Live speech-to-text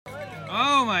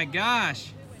my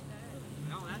gosh.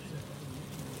 No, that's it.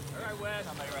 All right, Wes.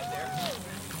 Somebody right there.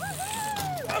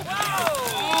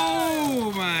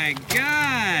 Oh my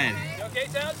God. You okay,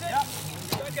 Townsend? Yep.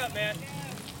 Back up, man.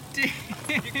 Damn.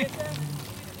 Did you get that?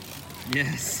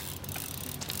 Yes.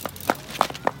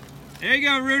 There you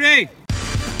go, Rudy.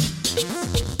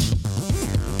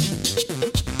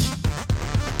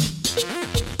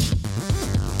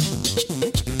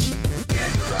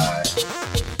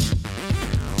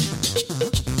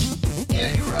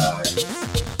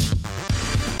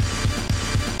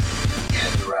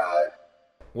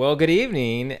 Well, good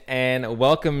evening, and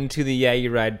welcome to the Yeah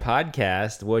You Ride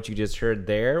podcast. What you just heard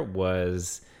there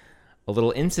was a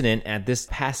little incident at this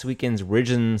past weekend's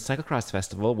Ridgeland Cyclocross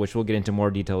Festival, which we'll get into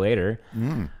more detail later.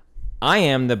 I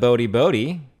am the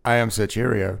Bodie. I am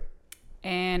Sachirio.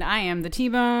 And I am the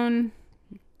T-Bone.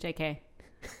 JK.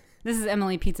 This is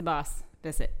Emily Pizza Boss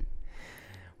Bissett.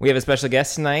 We have a special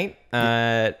guest tonight,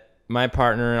 my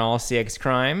partner in all CX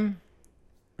crime,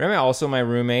 also my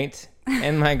roommate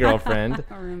and my girlfriend,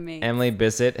 Emily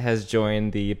Bissett, has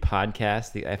joined the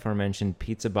podcast, the aforementioned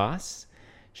Pizza Boss.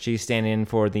 She's standing in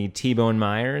for the T-Bone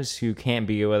Myers, who can't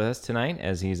be with us tonight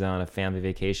as he's on a family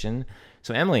vacation.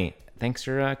 So, Emily, thanks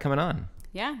for coming on.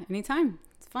 Yeah, anytime.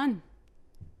 It's fun.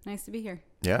 Nice to be here.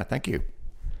 Yeah, thank you.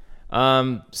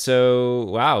 So,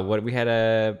 wow, we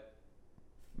had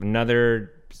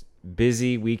another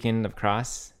busy weekend of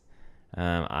cross.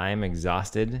 I'm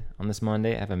exhausted on this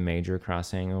Monday. I have a major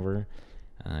cross hangover.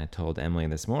 I told Emily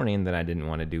this morning that I didn't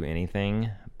want to do anything,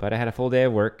 but I had a full day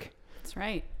of work. That's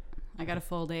right. I got a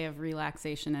full day of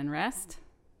relaxation and rest.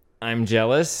 I'm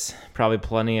jealous. Probably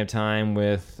plenty of time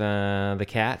with the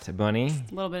cat, Bunny.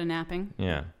 A little bit of napping.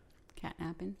 Yeah. Cat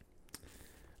napping.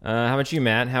 How about you,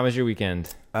 Matt? How was your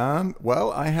weekend?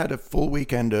 Well, I had a full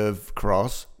weekend of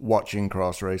watching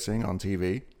cross racing on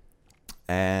TV.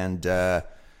 And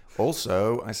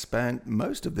also, I spent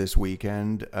most of this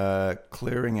weekend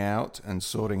clearing out and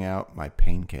sorting out my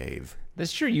pain cave.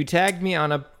 That's true. You tagged me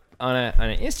on an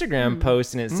Instagram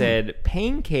post, and it said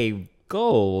pain cave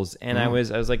goals, and I was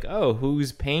like, oh,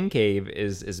 whose pain cave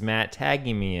is Matt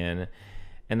tagging me in?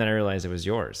 And then I realized it was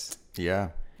yours. Yeah,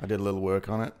 I did a little work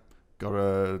on it. Got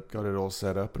it all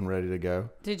set up and ready to go.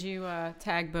 Did you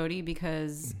tag Bodie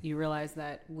because you realized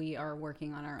that we are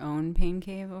working on our own pain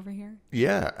cave over here?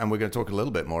 Yeah, and we're going to talk a little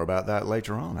bit more about that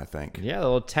later on, I think. Yeah, a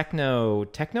little techno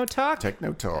talk.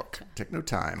 Techno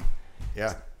time.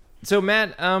 Yeah. So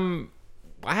Matt,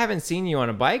 I haven't seen you on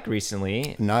a bike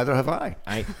recently. Neither have I.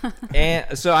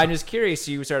 And so I'm just curious.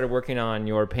 You started working on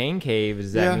your pain cave.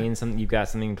 Does that mean you've got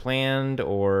something planned,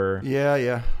 or?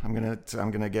 Yeah. I'm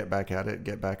gonna get back at it.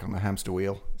 Get back on the hamster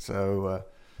wheel. So.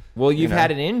 Well, you've had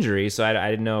an injury, so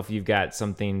I didn't know if you've got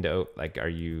something to like. Are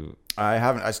you?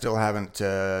 I still haven't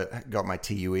got my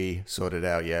TUE sorted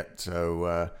out yet.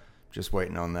 So just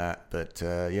waiting on that. But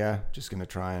just gonna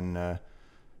try and.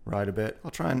 Ride a bit. I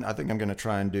think I'm going to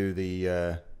try and do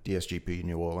the DSGP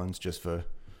New Orleans just for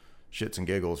shits and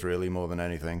giggles, really, more than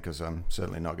anything, because I'm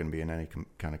certainly not going to be in any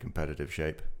kind of competitive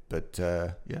shape. But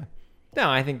yeah. No,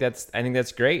 I think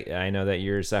that's great. I know that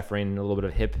you're suffering a little bit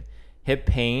of hip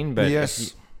pain, but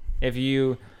yes. if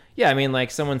you I mean,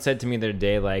 like someone said to me the other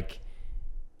day, like,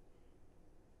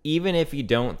 even if you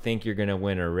don't think you're going to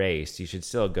win a race, you should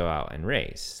still go out and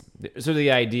race. So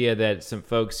the idea that some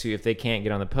folks who, if they can't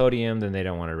get on the podium, then they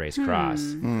don't want to race cross.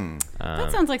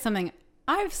 That sounds like something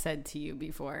I've said to you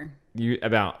before. You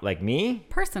about like me?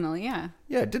 Personally, yeah.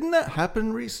 Yeah, didn't that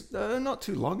happen not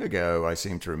too long ago, I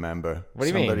seem to remember. What do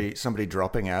you mean? Somebody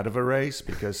dropping out of a race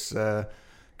because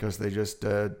they just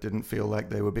didn't feel like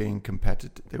they were being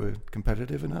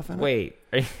competitive enough in it. Wait,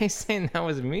 are you saying that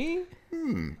was me?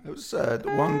 It was the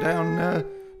one down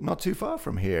not too far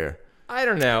from here. I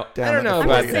don't know. I'm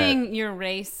about just saying your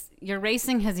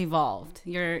racing has evolved.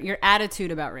 Your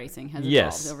attitude about racing has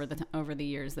evolved over the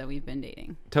years that we've been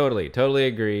dating. Totally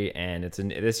agree. And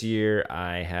this year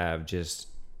I have just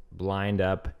lined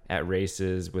up at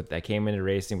races I came into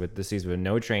racing with this season with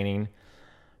no training.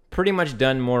 Pretty much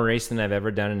done more racing than I've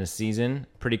ever done in a season.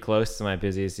 Pretty close to my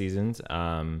busiest seasons.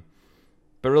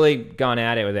 But really gone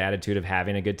at it with the attitude of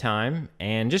having a good time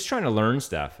and just trying to learn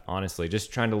stuff, honestly.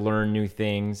 Just trying to learn new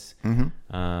things.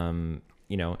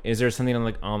 Is there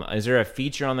something is there a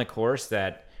feature on the course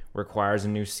that requires a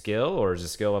new skill, or is a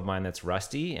skill of mine that's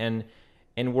rusty? And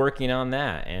working on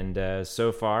that. And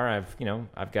so far,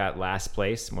 I've got last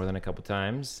place more than a couple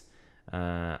times.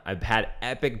 I've had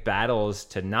epic battles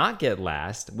to not get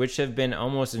last, which have been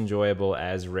almost enjoyable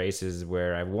as races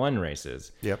where I've won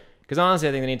races. Yep. Because honestly,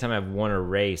 I think anytime I've won a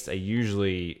race, it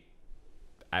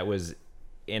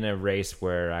in a race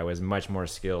where I was much more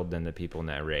skilled than the people in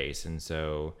that race. And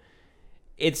so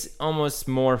it's almost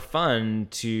more fun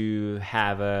to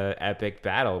have a epic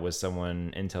battle with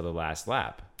someone until the last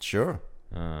lap. Sure.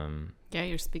 Yeah,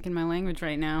 you're speaking my language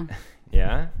right now.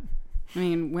 Yeah. I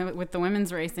mean, with the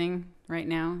women's racing right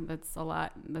now, that's a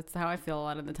lot. That's how I feel a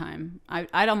lot of the time.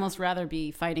 I'd almost rather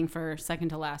be fighting for second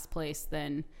to last place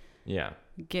than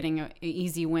getting an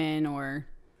easy win or,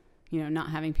 not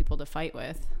having people to fight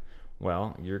with.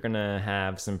 Well, you're going to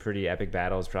have some pretty epic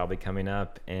battles probably coming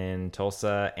up in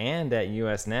Tulsa and at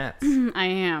US Nats. I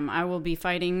am. I will be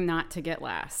fighting not to get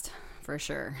last, for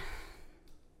sure.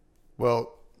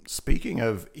 Well, speaking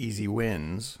of easy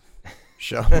wins,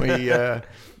 shall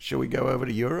we go over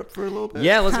to Europe for a little bit?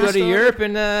 Yeah, let's go to Europe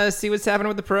and see what's happening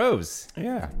with the pros.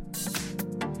 Yeah.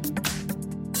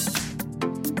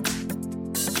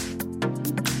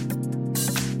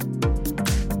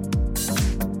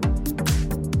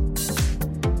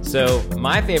 So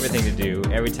my favorite thing to do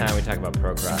every time we talk about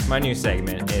Procross, my new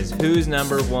segment is Who's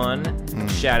Number One?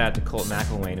 Shout out to Colt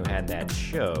McElwain who had that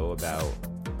show about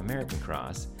American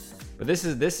Cross. But this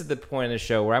is the point of the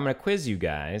show where I'm going to quiz you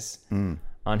guys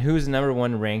on who's the number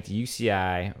one ranked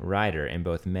UCI rider in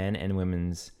both men and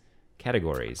women's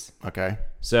categories. Okay.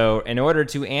 So in order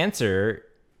to answer,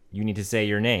 you need to say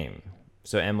your name.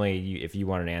 So Emily, if you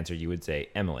wanted to answer, you would say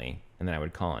Emily, and then I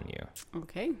would call on you.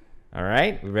 Okay. All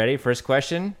right, we ready? First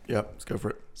question? Yep, let's go for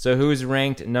it. So who's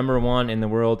ranked number one in the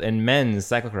world in men's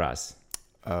cyclocross?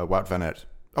 Wout van Aert.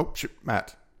 Oh, shoot,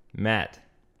 Matt. Matt.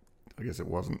 I guess it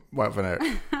wasn't Wout van Aert.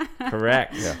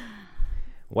 Correct. Yeah.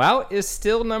 Wout is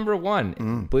still number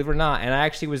one, believe it or not. And I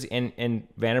actually was in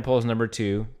Van der Poel's number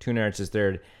two, Toon Aerts is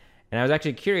third. And I was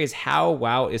actually curious how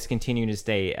Wout is continuing to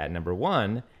stay at number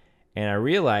one. And I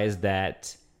realized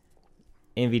that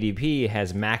NVDP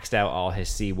has maxed out all his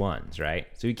C1s, right?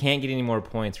 So he can't get any more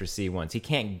points for C1s. He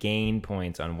can't gain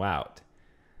points on Wout.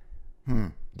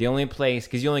 The only place,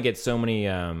 because you only get so many,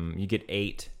 you get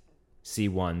 8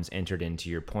 C1s entered into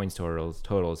your points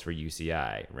totals for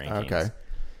UCI rankings. Okay.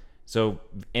 So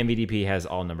NVDP has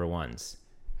all number ones.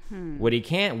 What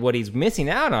he's missing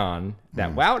out on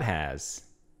that Wout has.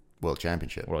 World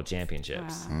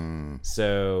Championships. Wow.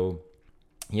 So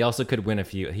he also could win a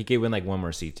few. He could win like one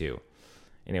more C2.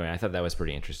 Anyway, I thought that was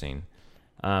pretty interesting.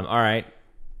 All right.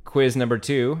 Quiz number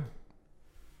 2.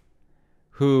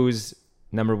 Who's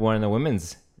number one in the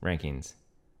women's rankings?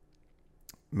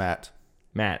 Matt.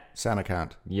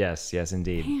 Sanakant. Yes,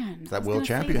 indeed. Man, Is that world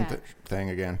champion thing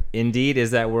again? Indeed,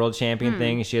 is that world champion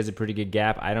thing. She has a pretty good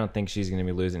gap. I don't think she's going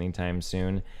to be losing anytime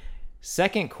soon.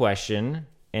 Second question,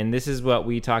 and this is what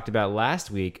we talked about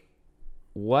last week.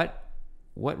 What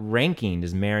ranking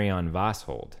does Marianne Vos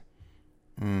hold?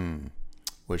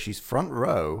 Well, she's front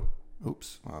row.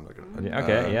 Oops. Well, I'm not gonna,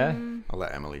 okay, yeah. I'll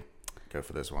let Emily go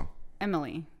for this one.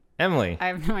 Emily. I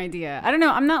have no idea. I don't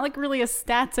know. I'm not like really a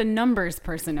stats and numbers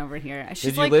person over here. She's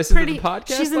Did you like listen to the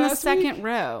podcast She's in the last second week?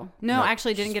 row. No,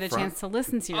 actually didn't get a chance to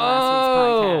listen to your last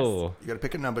week's podcast. You got to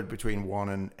pick a number between 1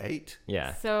 and 8.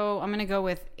 Yeah. So I'm going to go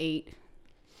with 8.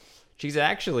 She's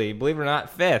actually, believe it or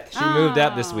not, 5th. She moved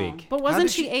up this week. But wasn't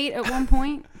she 8 at one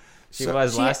point? She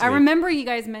was last week. I remember you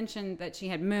guys mentioned that she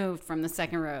had moved from the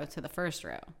second row to the first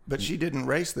row. But she didn't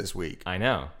race this week. I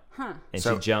know. Huh. And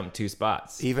she jumped 2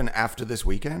 spots. Even after this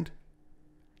weekend?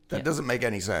 That doesn't make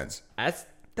any sense.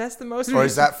 That's the most. Or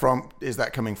is that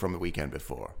coming from the weekend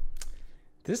before?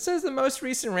 This says the most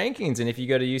recent rankings, and if you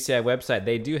go to UCI website,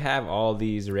 they do have all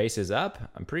these races up.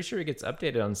 I'm pretty sure it gets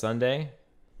updated on Sunday.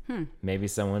 Maybe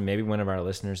one of our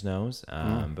listeners knows.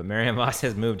 But Marianne Vos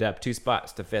has moved up 2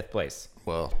 spots to 5th place.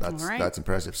 Well, that's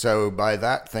impressive. So by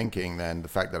that thinking, then the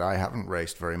fact that I haven't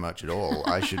raced very much at all,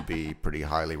 I should be pretty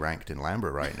highly ranked in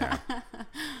Lambert right now.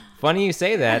 Funny you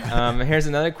say that. Here's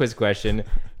another quiz question.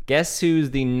 Guess who's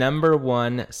the number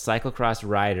one cyclocross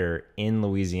rider in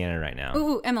Louisiana right now?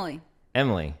 Ooh, Emily.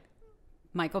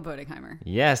 Michael Boddigheimer.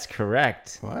 Yes,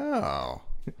 correct. Wow.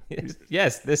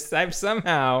 Yes, I've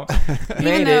somehow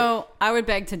Even though I would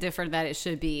beg to differ that it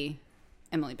should be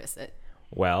Emily Bissett.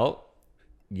 Well,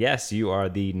 yes, you are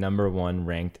the number one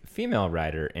ranked female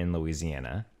rider in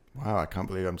Louisiana. Wow, I can't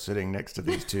believe I'm sitting next to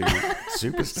these 2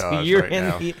 superstars So you're right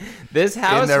now. This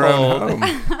household. In their own home.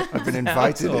 I've been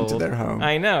invited into their home.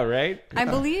 I know, right? I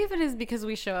believe it is because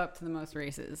we show up to the most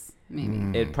races,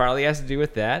 maybe. It partly has to do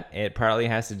with that. It partly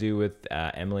has to do with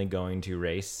Emily going to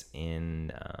race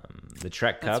in the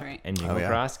Trek Cup and Jingle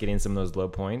Cross, getting some of those low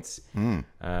points.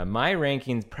 My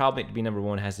rankings probably to be number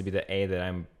one has to be that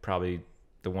I'm probably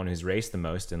the one who's raced the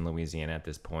most in Louisiana at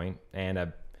this point.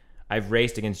 And I've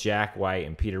raced against Jack White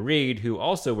and Peter Reed, who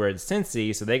also were at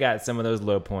Cincy, so they got some of those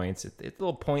low points. It's a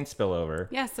little point spillover.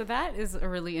 Yeah, so that is a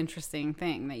really interesting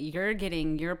thing, that you're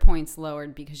getting your points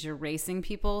lowered because you're racing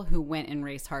people who went and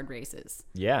raced hard races.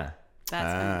 Yeah.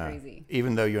 That's kind of crazy.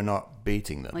 Even though you're not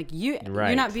beating them. Like you're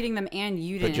not beating them, and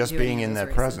you didn't. But just do being any of in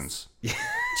those their races. presence.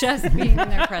 Just being in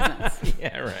their presence.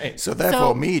 Yeah, right. So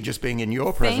therefore, me just being in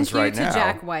your presence right now. Thank you to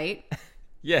Jack White.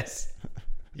 Yes.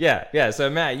 Yeah. So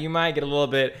Matt, you might get a little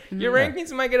bit. Your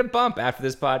rankings might get a bump after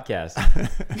this podcast.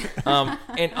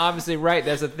 And obviously, right?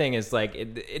 That's the thing. It's like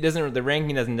it doesn't. The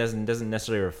ranking doesn't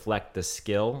necessarily reflect the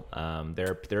skill.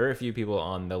 There are a few people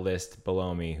on the list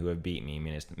below me who have beat me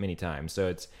many times.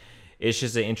 So it's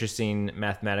just an interesting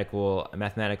mathematical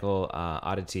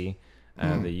oddity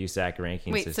of the USAC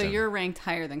ranking system. Wait, so you're ranked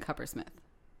higher than Cuppersmith?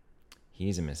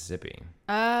 He's in Mississippi.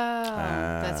 Oh,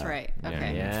 that's right.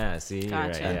 Okay. Yeah. See, Gotcha.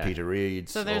 right, And yeah. Peter Reed.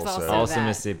 So there's also Also that.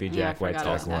 Mississippi. Jack I White's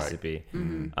forgot also about that. Mississippi.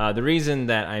 Mm-hmm. The reason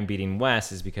that I'm beating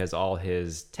Wes is because all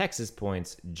his Texas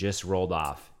points just rolled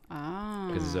off Oh.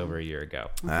 because it's over a year ago.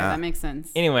 Okay, that makes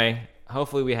sense. Anyway,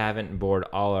 hopefully we haven't bored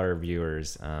all our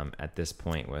viewers at this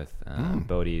point with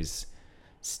Bodie's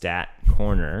stat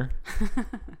corner.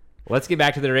 Let's get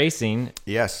back to the racing.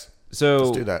 Yes. So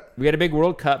Let's do that. We had a big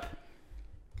World Cup.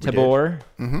 Tabor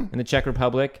in the Czech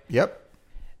Republic. Yep.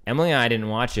 Emily and I didn't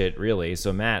watch it, really.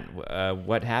 So, Matt,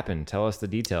 what happened? Tell us the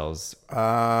details, but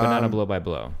not a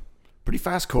blow-by-blow. Pretty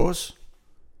fast course.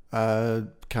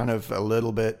 Kind of a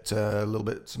little bit,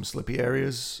 some slippy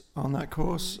areas on that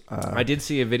course. I did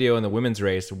see a video in the women's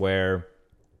race where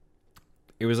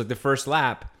it was like the first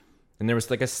lap, and there was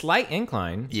like a slight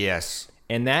incline. Yes.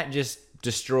 And that just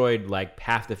destroyed like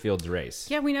half the field's race.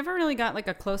 Yeah, we never really got like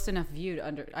a close enough view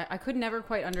to I could never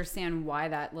quite understand why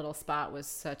that little spot was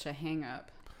such a hang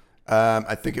up.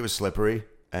 I think it was slippery,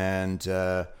 and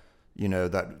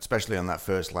that especially on that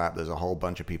first lap, there's a whole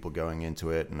bunch of people going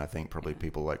into it, and I think probably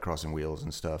people like crossing wheels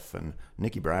and stuff. And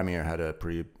Nikki Bramier had a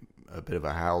bit of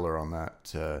a howler on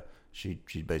that.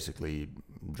 She basically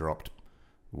dropped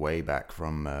way back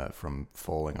from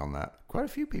falling on that. Quite a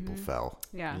few people fell.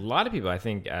 Yeah. A lot of people. I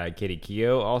think Katie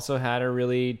Keogh also had a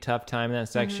really tough time in that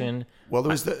section. Well,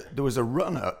 there was a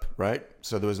run up, right?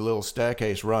 So there was a little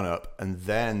staircase run up, and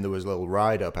then there was a little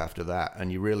ride up after that, and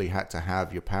you really had to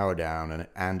have your power down,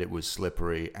 and it was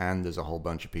slippery, and there's a whole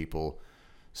bunch of people.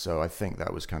 So I think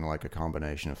that was kind of like a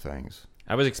combination of things.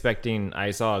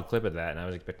 I saw a clip of that, and I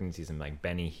was expecting to see some like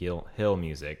Benny Hill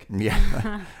music.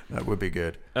 Yeah, that would be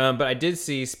good. But I did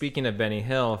see, speaking of Benny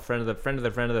Hill, friend of the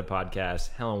podcast,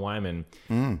 Helen Wyman,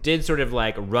 did sort of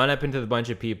like run up into the bunch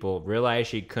of people, realized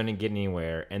she couldn't get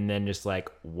anywhere, and then just like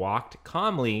walked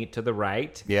calmly to the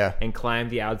right, and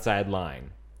climbed the outside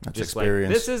line. That's just experience.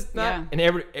 Like, this is not,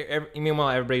 and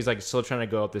meanwhile everybody's like still trying to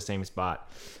go up the same spot.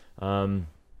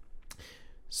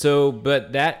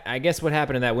 But that, I guess what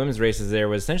happened in that women's race is it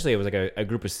was like a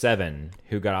group of 7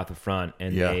 who got off the front,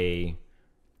 and they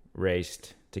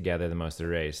raced together the most of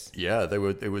the race. Yeah,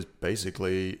 it was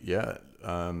basically,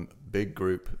 big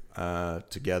group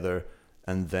together.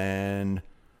 And then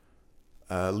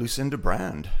Lucinda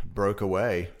Brand broke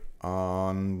away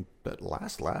on that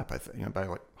last lap, I think, about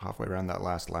like halfway around that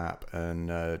last lap, and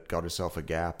got herself a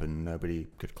gap, and nobody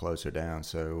could close her down.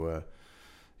 So,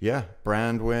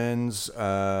 Brand wins,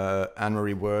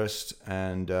 Anne-Marie Wurst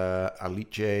and Alice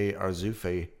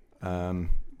Arzoufi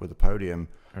with a podium.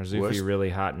 Arzoufi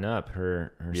really hotting up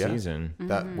her season.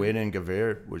 That win in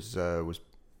Gavir was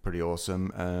pretty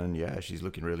awesome, and she's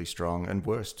looking really strong, and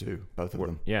Wurst too, both of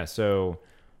them. Yeah, so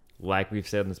like we've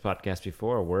said on this podcast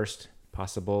before, Wurst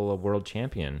possible world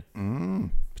champion.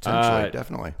 Potentially,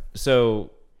 definitely.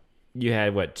 So you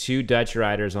had 2 Dutch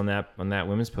riders on that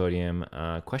women's podium.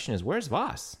 Question is, where's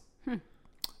Vos?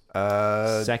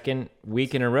 Second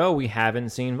week in a row we haven't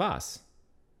seen Vos.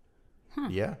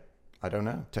 Yeah, I don't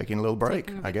know. Taking a little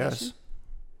break, I guess.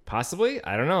 Possibly.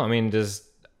 I don't know. I mean,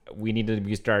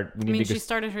 she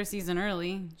started her season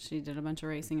early. She did a bunch of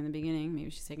racing in the beginning. Maybe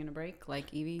she's taking a break,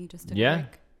 like Evie just took a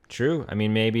break. True. I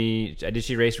mean, maybe did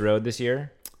she race road this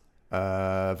year?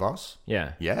 Vos?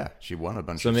 Yeah, she won a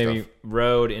bunch of stuff. So maybe stuff.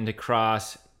 road into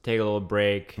cross, take a little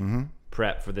break,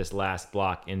 prep for this last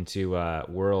block into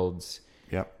Worlds.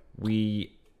 Yep.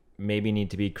 We maybe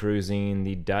need to be cruising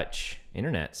the Dutch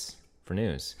internets for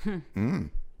news,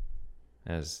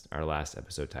 as our last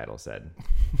episode title said.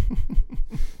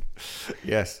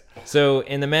 Yes. So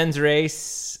in the men's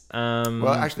race, well,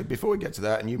 actually, before we get to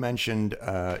that, and you mentioned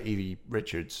Evie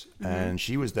Richards, and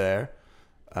she was there.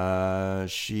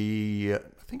 She, I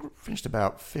think, finished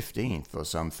about 15th or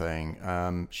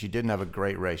something. She didn't have a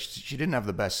great race. She didn't have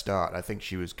the best start. I think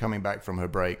she was coming back from her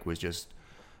break, was just,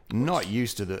 not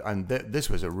used to and this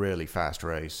was a really fast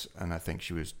race, and I think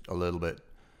she was a little bit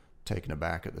taken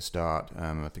aback at the start.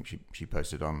 I think she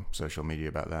posted on social media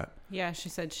about that. Yeah, she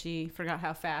said she forgot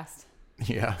how fast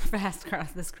Yeah.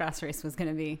 this cross race was going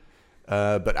to be.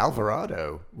 But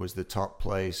Alvarado was the top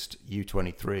placed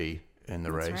U23 in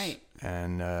the race. Right.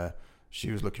 And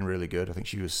she was looking really good. I think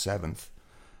she was 7th.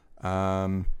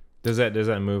 Does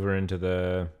that move her into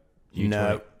the U20?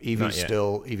 No,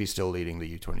 Evie's still leading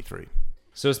the U23.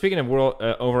 So speaking of world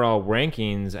overall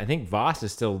rankings, I think Voss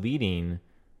is still leading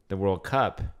the World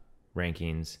Cup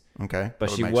rankings. Okay.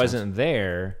 But she wasn't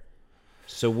there.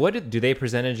 So do they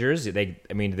present a jersey? Do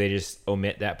they just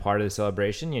omit that part of the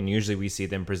celebration? And usually we see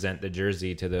them present the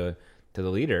jersey to the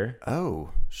leader.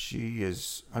 Oh, she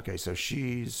is. Okay, so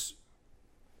is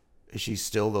she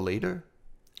still the leader?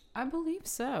 I believe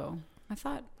so. I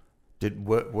thought.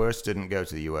 Worst didn't go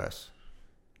to the U.S.?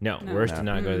 No. Worst did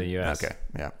not go to the U.S. Okay,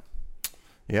 yeah.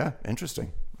 Yeah,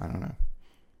 interesting. I don't know.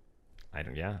 I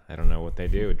don't know what they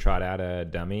do. Trot out a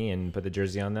dummy and put the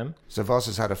jersey on them. So Voss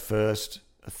has had a first,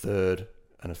 a third,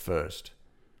 and a first,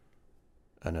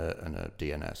 and a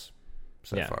DNS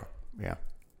so far. Yeah,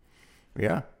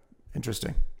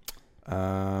 interesting.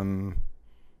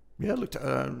 Looked.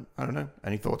 I don't know.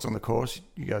 Any thoughts on the course?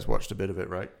 You guys watched a bit of it,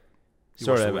 right?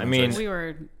 Sort of. I mean, we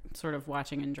were sort of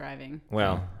watching and driving.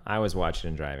 Well, I was watching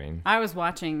and driving. I was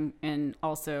watching and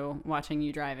also watching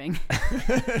you driving.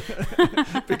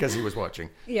 Because he was watching.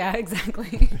 Yeah,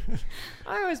 exactly.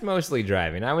 I was mostly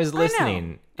driving. I was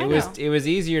listening. I know. It was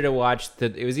easier to watch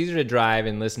it was easier to drive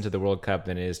and listen to the World Cup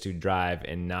than it is to drive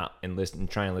and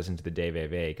try and listen to the Dave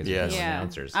Ave because there's no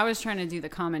announcers. I was trying to do the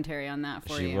commentary on that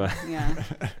for you. Yeah.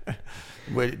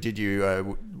 Did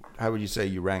you? How would you say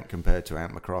you rank compared to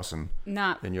Ant McCrossan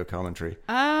in your commentary?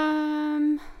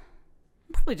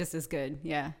 Probably just as good.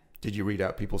 Yeah. Did you read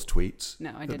out people's tweets?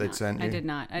 No, I did not. Sent you? I did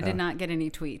not. I did not get any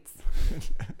tweets.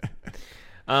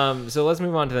 So let's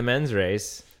move on to the men's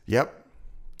race. Yep.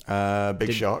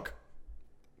 Big shock.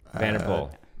 Van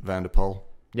der Poel.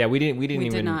 Yeah, we didn't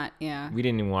even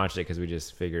even watch it because we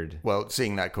just figured. Well,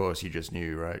 seeing that course, you just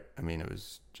knew, right? I mean, it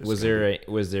was just. Was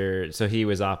there? So he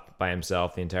was off by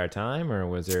himself the entire time, or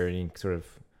was there any sort of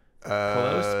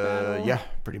close battle? Yeah,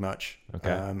 pretty much.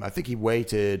 Okay. I think he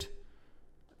waited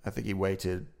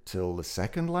till the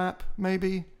second lap,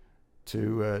 maybe,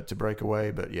 to break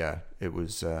away. But yeah, it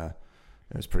was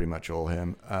pretty much all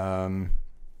him.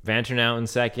 Van Ternhout in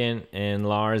second, and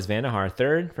Lars Van der Haar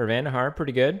third. For Van der Haar,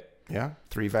 pretty good. Yeah,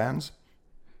 3 vans.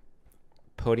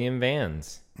 Podium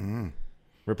vans.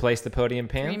 Replace the podium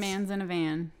pants. 3 mans in a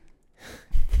van.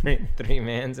 3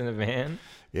 mans in a van.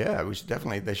 Yeah,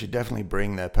 they should definitely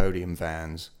bring their podium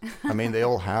vans. I mean, they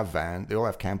all have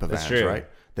camper vans, right?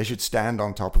 They should stand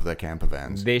on top of their camper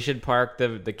vans. They should park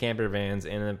the camper vans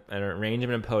and arrange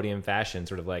them in a podium fashion,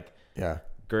 sort of like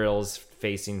girls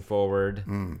facing forward.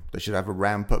 They should have a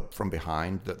ramp up from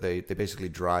behind that they basically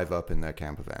drive up in their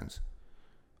camper vans.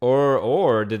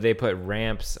 Or did they put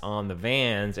ramps on the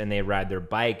vans and they ride their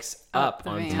bikes up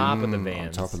on top of the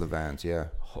vans? On top of the vans, yeah.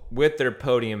 With their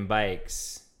podium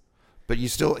bikes. But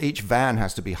each van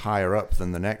has to be higher up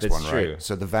than the next one, right? True.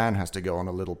 So the van has to go on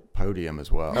a little podium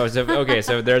as well. Oh, so okay.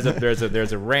 So there's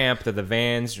a ramp that the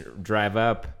vans drive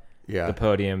up the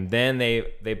podium. Then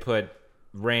they put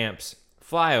ramps,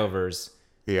 flyovers,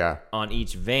 on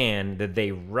each van that they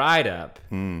ride up,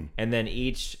 and then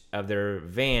each of their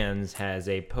vans has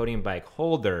a podium bike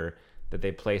holder that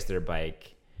they place their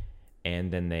bike, and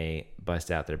then they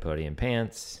bust out their podium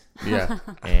pants. Yeah.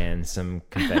 And some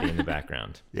confetti in the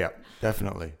background. Yeah,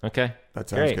 definitely. Okay. That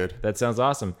sounds good. That sounds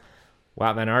awesome.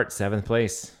 Wout van Aert, 7th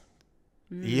place.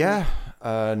 Yeah.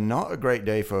 Not a great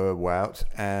day for Wout,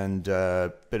 and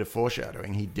a bit of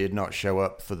foreshadowing. He did not show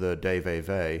up for the Dave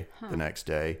Ave the next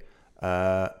day.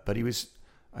 But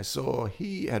I saw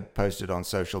he had posted on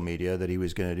social media that he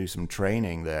was going to do some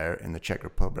training there in the Czech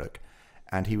Republic.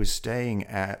 And he was staying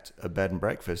at a bed and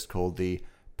breakfast called the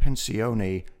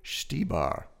Pensione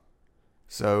Štibar.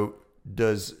 So,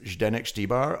 does Zdeněk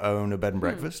Štibar own a bed and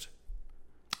breakfast?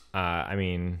 I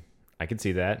mean, I could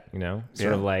see that,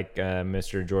 sort of like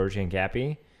Mr. George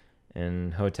Hincapie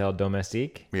and Hotel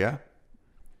Domestique. Yeah.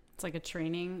 It's like a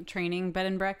training bed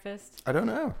and breakfast. I don't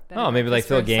know. Maybe like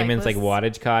Phil Gaiman's like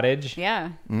Wattage Cottage. Yeah.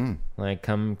 Like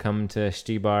come to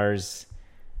Štibar's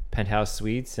penthouse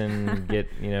suites and get,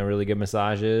 really good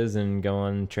massages and go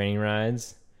on training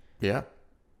rides. Yeah.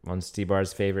 On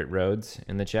Štibar's favorite roads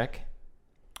in the Czech.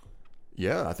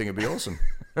 Yeah, I think it'd be awesome.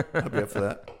 I'd be up for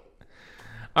that.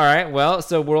 All right. Well,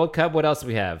 so World Cup, what else do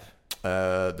we have?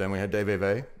 Then we had Dave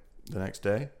Ave the next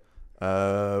day.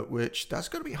 which that's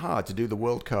going to be hard to do the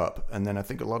World Cup. And then I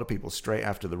think a lot of people straight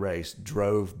after the race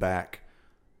drove back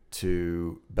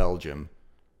to Belgium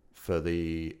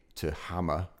to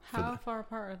Hammer. How far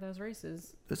apart are those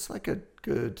races? It's like a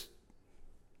good,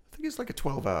 I think it's like a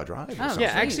 12-hour drive. Or something. Yeah,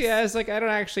 actually, I was like, I don't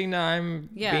actually know. I'm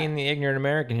being the ignorant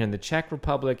American here. The Czech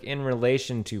Republic in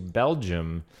relation to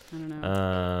Belgium. I don't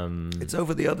know. It's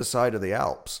over the other side of the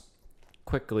Alps.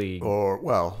 Quickly. Or,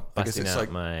 well, I guess it's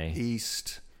like my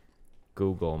east.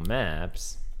 Google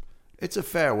Maps. It's a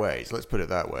fair ways. Let's put it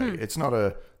that way. It's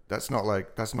not that's not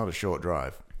a short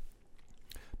drive.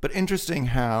 But interesting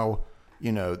how,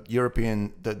 the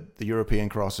European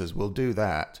crossers will do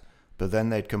that, but then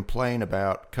they'd complain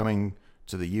about coming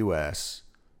to the US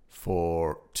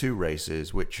for 2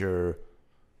 races, which are,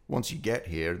 once you get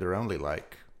here, they're only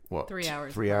like, 3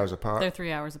 hours. 3 hours apart? They're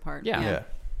 3 hours apart. Yeah.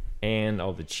 And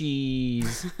all the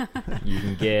cheese you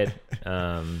can get.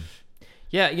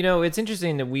 It's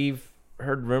interesting that we've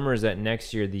heard rumors that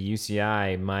next year the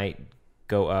UCI might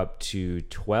go up to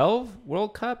 12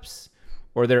 World Cups,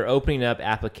 or they're opening up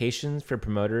applications for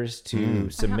promoters to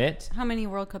submit. How many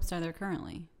World Cups are there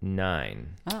currently? 9.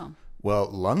 Oh. Well,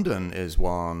 London is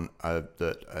one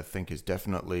that I think is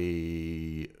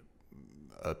definitely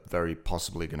very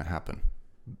possibly going to happen.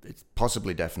 It's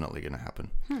possibly definitely going to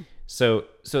happen. So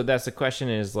that's the question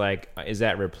is like, is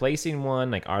that replacing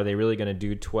one? Like, are they really going to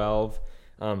do 12?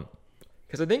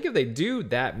 Because I think if they do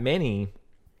that many,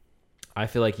 I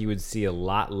feel like you would see a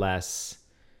lot less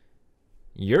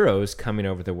Euros coming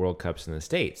over the World Cups in the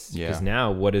States. Yeah. Because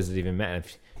now, what does it even matter?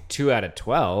 If 2 out of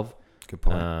 12, Good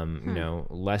point.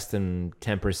 less than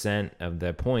 10% of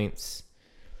the points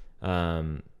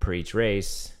per each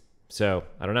race. So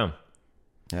I don't know.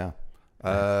 Yeah.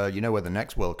 You know where the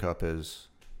next World Cup is?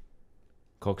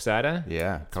 Koksijde?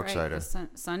 Yeah, That's Koksijde. right.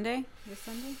 Sunday? This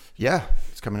Sunday? Yeah,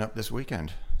 it's coming up this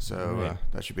weekend. So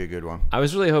that should be a good one. I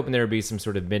was really hoping there would be some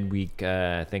sort of midweek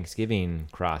Thanksgiving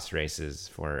cross races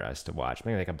for us to watch.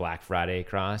 Maybe like a Black Friday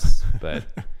cross, but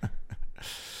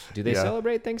do they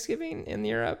celebrate Thanksgiving in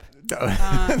Europe?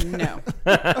 No.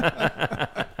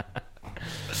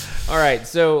 All right,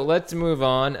 so let's move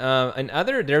on.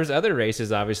 There's other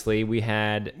races, obviously. We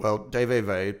had... Well, Dave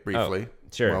briefly. Oh,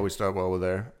 sure. While we're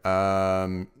there.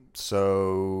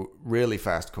 So really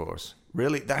fast course.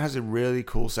 Really, that has a really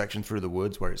cool section through the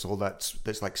woods where it's all that's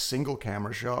like single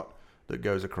camera shot that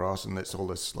goes across, and it's all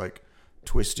this like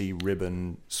twisty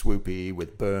ribbon swoopy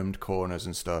with bermed corners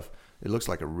and stuff. It looks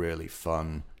like a really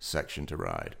fun section to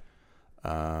ride.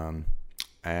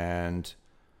 And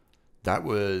that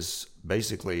was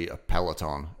basically a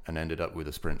peloton and ended up with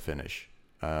a sprint finish.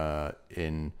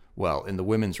 In the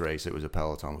women's race, it was a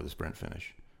peloton with a sprint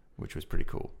finish, which was pretty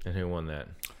cool. And who won that?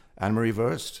 Anne-Marie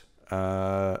Wurst.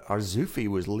 Arzufi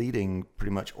was leading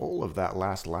pretty much all of that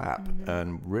last lap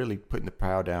and really putting the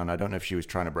power down. I don't know if she was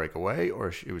trying to break away or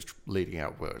if she was leading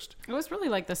out Wurst. It was really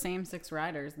like the same 6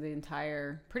 riders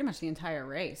pretty much the entire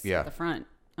race at the front.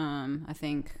 I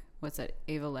think,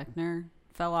 Ava Lechner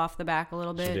fell off the back a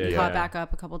little bit, did, caught back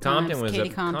up a couple times. Compton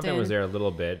Compton was there a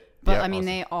little bit. But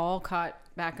they all caught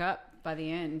back up by the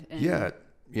end. And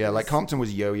like Compton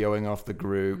was yo-yoing off the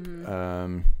group.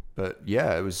 But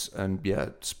it was,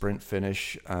 sprint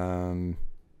finish. Kant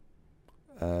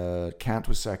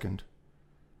was second,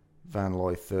 Van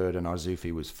Looy third, and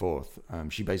Arzufi was fourth.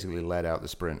 She basically led out the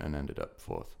sprint and ended up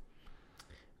fourth.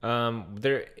 I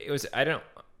don't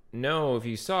know if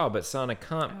you saw, but Sana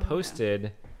Kant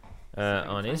posted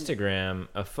on Instagram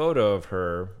a photo of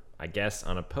her, I guess,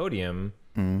 on a podium,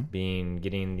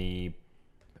 getting the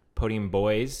podium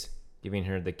boys giving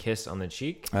her the kiss on the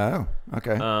cheek. Oh,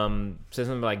 okay. Said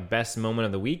something like best moment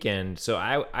of the weekend. So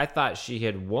I thought she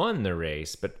had won the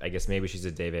race, but I guess maybe she's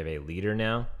a DVV leader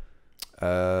now.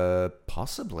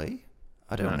 Possibly.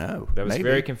 I don't know. I was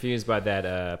very confused by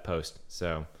that post.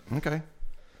 So okay.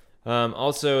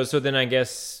 Also, so then I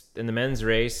guess in the men's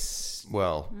race,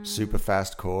 super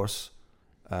fast course.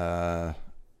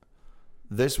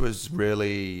 This was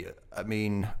really, I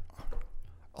mean,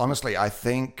 honestly, I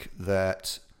think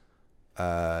that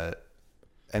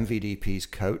MVDP's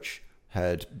coach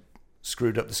had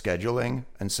screwed up the scheduling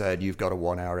and said, you've got a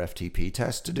 1-hour FTP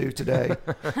test to do today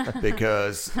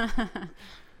because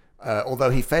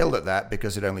although he failed at that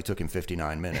because it only took him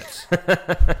 59 minutes.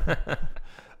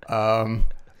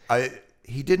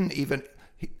 He didn't even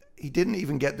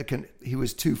get he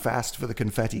was too fast for the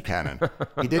confetti cannon.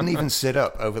 He didn't even sit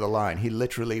up over the line. He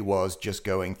literally was just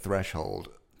going threshold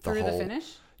through the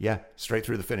finish. Yeah, straight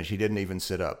through the finish. He didn't even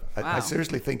sit up. I Wow.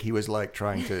 seriously think he was like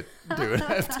trying to do an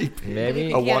FTP.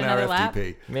 Maybe A he had 1 hour another lap?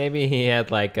 FTP. Maybe he had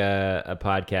like a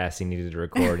podcast he needed to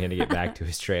record. He had to get back to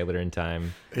his trailer in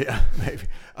time. Yeah, maybe.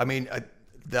 I mean,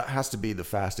 that has to be the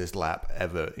fastest lap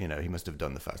ever. You know, he must have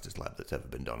done the fastest lap that's ever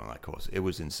been done on that course. It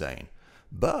was insane.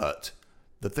 But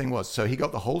the thing was, so he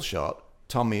got the whole shot.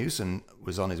 Tom Mewson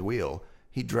was on his wheel.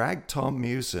 He dragged Tom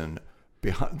Mewson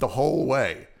behind the whole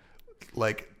way.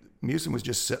 Like, Mewson was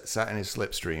just sat in his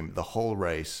slipstream the whole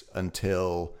race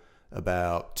until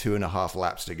about 2.5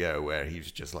 laps to go, where he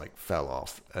just like fell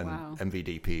off, and Wow.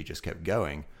 MVDP just kept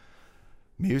going.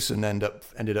 Mewson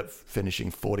ended up finishing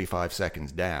 45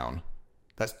 seconds down.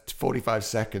 That's 45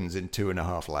 seconds in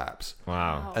 2.5 laps.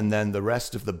 Wow. And then the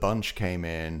rest of the bunch came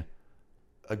in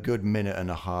a good 1.5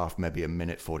 minutes, maybe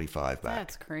 1:45 back.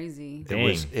 That's crazy.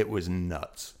 It was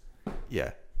nuts.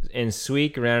 Yeah. And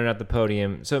Sweek rounded out the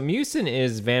podium. So Mewson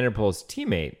is Vanderpool's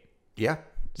teammate. Yeah.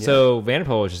 So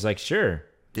Vanderpool was just like, sure,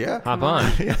 Yeah. hop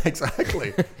on. Yeah,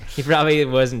 exactly. He probably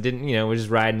was just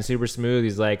riding super smooth.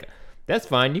 He's like, that's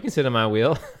fine. You can sit on my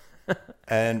wheel.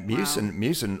 And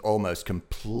Mewson almost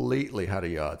completely had a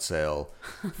yard sale.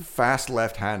 Fast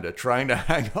left-hander trying to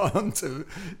hang on to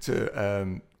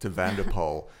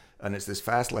Vanderpool. And it's this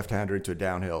fast left-hander into a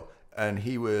downhill. And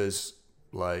he was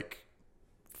like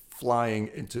flying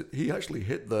into, he actually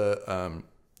hit the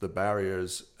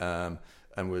barriers and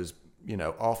was,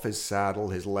 off his saddle.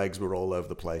 His legs were all over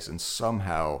the place. And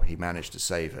somehow he managed to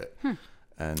save it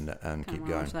and keep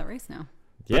going. Watch that race now.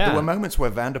 But there were moments where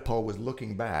Vanderpool was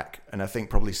looking back, and I think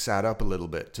probably sat up a little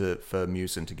bit for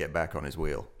Mewson to get back on his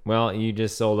wheel. Well, you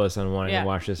just sold us on wanting to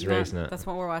watch this race now. That's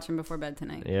what we're watching before bed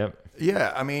tonight. Yep.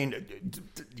 Yeah, I mean,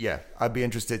 I'd be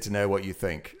interested to know what you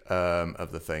think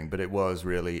of the thing, but it was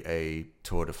really a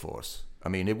tour de force. I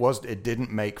mean, it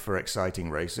didn't make for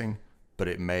exciting racing, but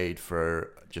it made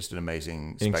for just an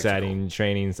amazing spectacle. Exciting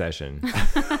training session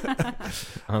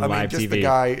on live just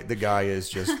TV. the guy is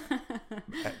just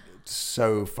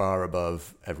so far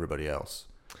above everybody else.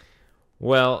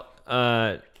 Well,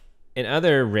 in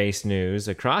other race news,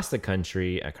 across the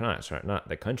country, not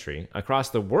the country, across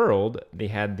the world, they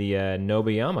had the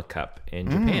Nobayama Cup in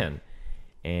Japan.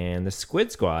 And the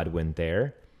Squid Squad went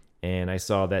there. And I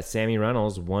saw that Sammy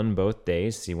Reynolds won both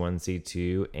days, C1,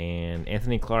 C2. And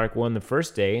Anthony Clark won the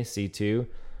first day, C2.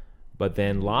 But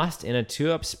then lost in a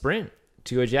 2-up sprint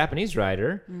to a Japanese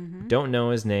rider. Don't know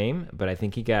his name, but I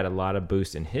think he got a lot of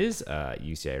boost in his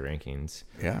UCI rankings.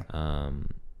 Yeah.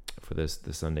 For the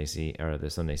Sunday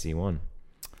C1.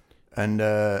 And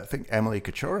I think Emily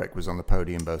Kachorek was on the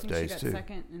podium both days she too. got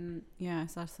second, and I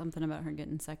saw something about her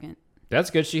getting second. That's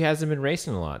good. She hasn't been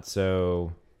racing a lot,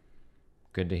 so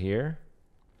good to hear.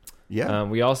 Yeah.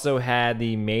 We also had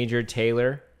the Major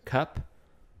Taylor Cup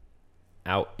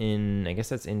out in, I guess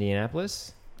that's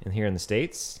Indianapolis, and here in the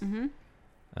States.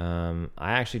 I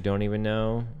actually don't even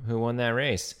know who won that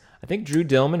race. I think Drew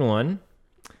Dillman won.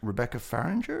 Rebecca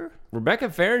Farringer? Rebecca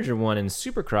Farringer won in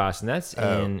Supercross, and that's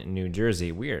in New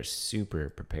Jersey. We are super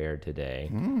prepared today.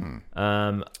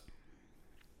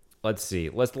 Let's see.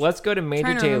 Let's go to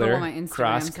Major Taylor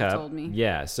Cross Cup. Told me.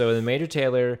 Yeah. So the Major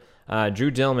Taylor,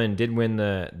 Drew Dillman did win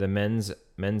the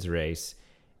men's race,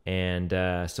 and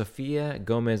Sofia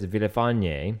Gomez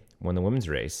Villafañe won the women's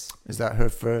race. Is that her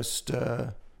first?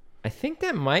 I think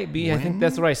that might be. Win? I think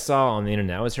that's what I saw on the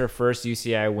internet. That was her first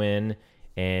UCI win,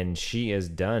 and she is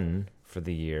done for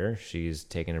the year. She's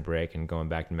taking a break and going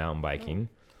back to mountain biking.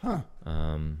 Huh.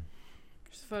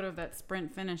 Just a photo of that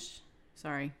sprint finish.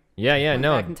 Sorry. Yeah, Went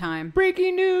no. back in time.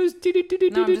 Breaking news.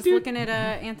 No, I'm just looking at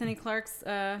Anthony Clark's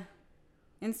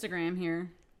Instagram here.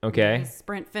 Okay. His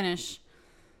sprint finish.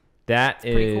 That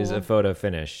pretty is cool. a photo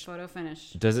finish. Photo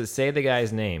finish. Does it say the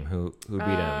guy's name who beat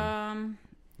him?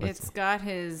 It's got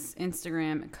his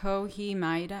Instagram, Kohi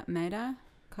Maeda.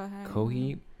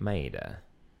 Kohi Maeda.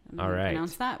 All right.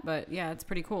 Pronounce that, but yeah, it's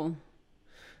pretty cool.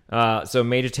 So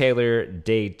Major Taylor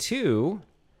Day 2,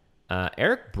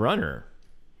 Eric Brunner.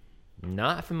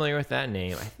 Not familiar with that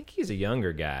name. I think he's a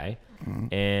younger guy.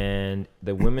 And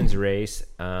the women's race,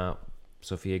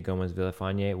 Sofia Gomez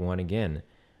Villafañe won again.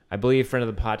 I believe friend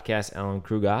of the podcast, Alan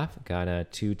Krugoff,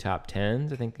 got 2 top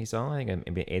 10s. I think he saw. I think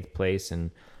maybe 8th place,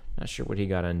 and not sure what he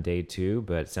got on day 2,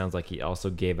 but it sounds like he also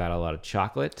gave out a lot of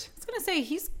chocolate. I was gonna say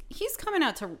he's coming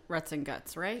out to Ruts and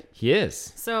Guts, right? He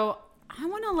is. So I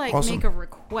want to Awesome. make a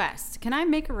request. Can I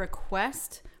make a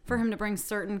request for him to bring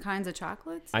certain kinds of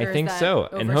chocolates? I Or is think that so.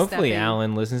 And hopefully overstepping?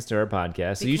 Alan listens to our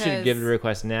podcast. So you should Because- give the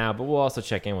request now, but we'll also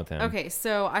check in with him. Okay,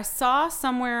 so I saw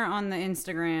somewhere on the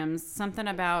Instagrams something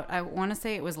about, I want to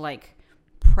say it was like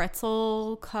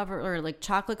pretzel cover or like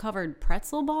chocolate covered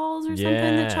pretzel balls or something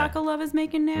that Chocolate Love is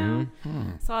making now.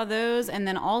 Saw those, and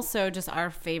then also just our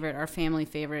family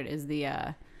favorite is the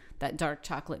that dark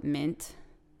chocolate mint.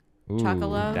 Chocolate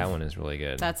Love. That one is really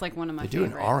good. That's like one of my They do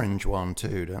favorites. an orange one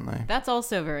too, don't they? That's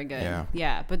also very good.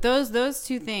 Yeah. But those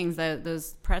two things,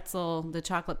 the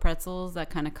chocolate pretzels, that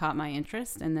kind of caught my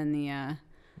interest, and then the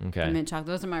mint chocolate.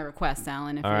 Those are my requests,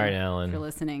 Alan. If you're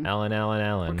listening, Alan.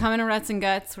 We're coming to Ruts and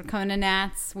Guts. We're coming to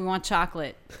Nats. We want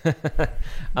chocolate.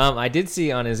 I did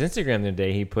see on his Instagram the other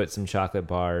day he put some chocolate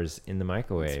bars in the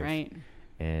microwave. That's right.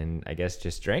 And I guess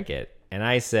just drank it. And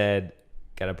I said,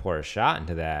 got to pour a shot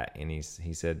into that. And he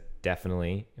said,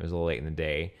 definitely. It was a little late in the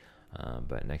day,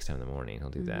 but next time in the morning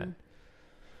he'll do that.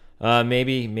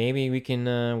 Maybe we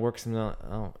can work some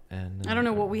out. And I don't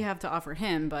know what we have to offer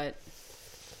him, but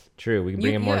true, we can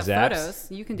bring him more have zaps.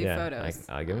 Photos. You can do photos.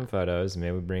 I'll give him photos.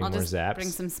 Maybe we bring more zaps. Bring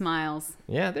some smiles.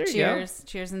 Yeah, there you go.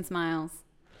 Cheers and smiles.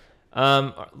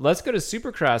 Let's go to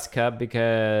Supercross Cup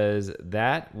because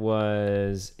that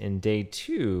was in day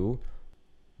 2.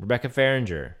 Rebecca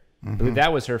Fahringer. I believe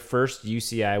that was her first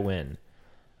UCI win.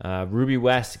 Ruby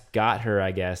West got her,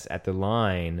 I guess, at the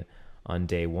line on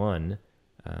day 1.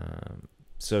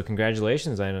 So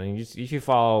congratulations. I know if you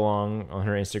follow along on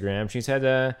her Instagram, she's had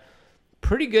a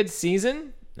pretty good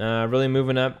season. Really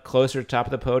moving up closer to top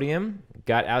of the podium.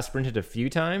 Got out sprinted a few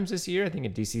times this year, I think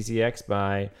at DCCX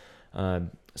by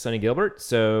Sonny Gilbert.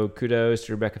 So kudos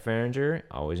to Rebecca Fahringer.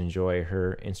 Always enjoy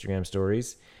her Instagram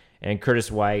stories. And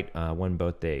Curtis White won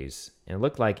both days. And it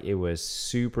looked like it was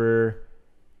super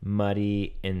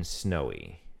muddy and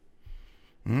snowy.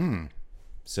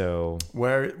 So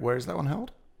where is that one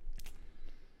held?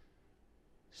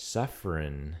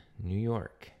 Suffern, New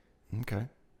York. Okay.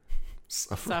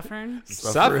 Suffern?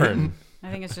 Suffern. I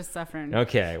think it's just Suffern.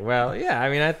 Okay, well, yeah. I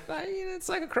mean, it's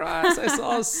like a cross. I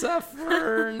saw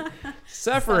Suffern.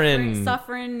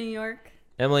 Suffern, New York.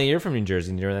 Emily, you're from New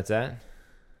Jersey. You know where that's at?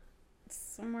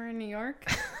 Somewhere in New York.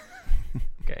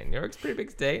 Okay, New York's a pretty big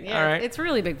state. Yeah, all right. It's a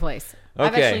really big place. Okay.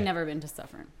 I've actually never been to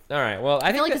Suffern. All right. Well,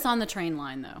 I feel think like it's on the train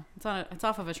line though. It's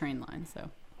off of a train line.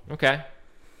 So. Okay.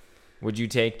 Would you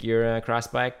take your cross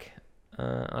bike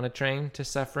on a train to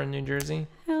Suffern, New Jersey?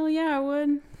 Hell yeah, I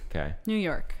would. Okay. New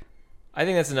York. I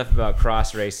think that's enough about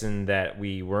cross racing that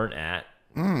we weren't at,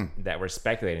 that we're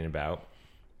speculating about.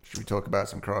 Should we talk about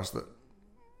some cross that?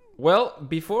 Well,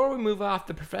 before we move off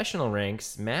the professional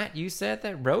ranks, Matt, you said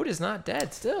that road is not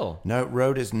dead still. No,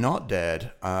 road is not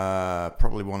dead.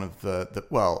 Probably one of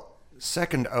the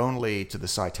second only to the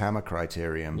Saitama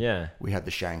criterium. Yeah. We had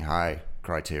the Shanghai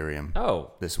criterium.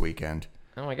 This weekend.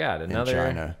 Oh my God! In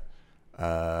China.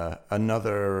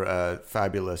 Another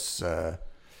fabulous.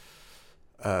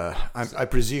 I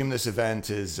presume this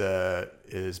event is an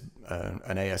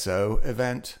ASO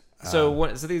event. So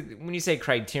when you say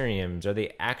criteriums, are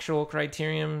they actual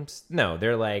criteriums? No,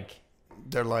 they're like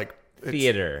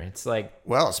theater. It's like,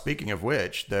 well, speaking of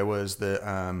which, there was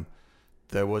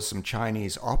some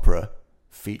Chinese opera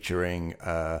featuring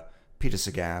Peter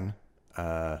Sagan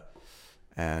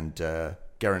and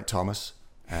Geraint Thomas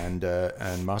and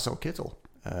Marcel Kittel,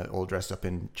 all dressed up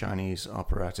in Chinese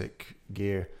operatic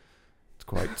gear. It's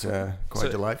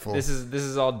quite delightful. This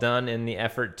is all done in the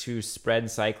effort to spread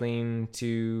cycling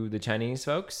to the Chinese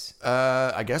folks?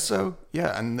 I guess so.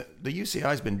 Yeah, and the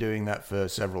UCI's been doing that for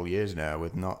several years now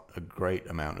with not a great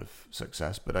amount of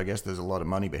success, but I guess there's a lot of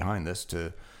money behind this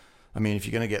if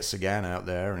you're going to get Sagan out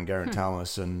there and Geraint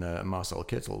Thomas and Marcel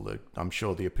Kittel, I'm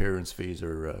sure the appearance fees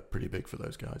are pretty big for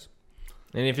those guys.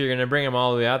 And if you're going to bring them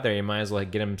all the way out there, you might as well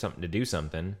get them something to do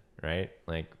something. Right?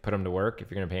 Like, put them to work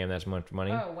if you're going to pay them that much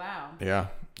money. Oh, wow. Yeah.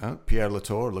 Oh, Pierre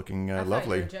Latour looking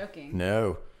lovely. You were joking.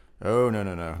 No. Oh, no.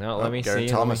 No, let me Geraint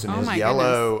see. Thomas in his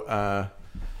yellow.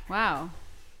 Wow.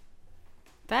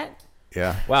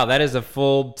 Yeah. Wow, that is a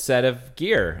full set of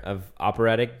gear, of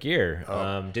operatic gear.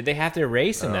 Did they have to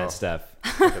race in that stuff?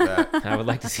 Look at that. I would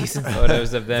like to see some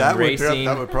photos of them racing.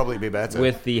 That would probably be better.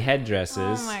 With the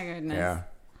headdresses. Oh, my goodness. Yeah.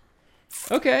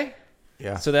 Okay.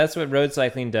 Yeah. So that's what road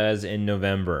cycling does in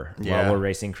November while we're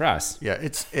racing cross. Yeah,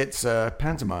 it's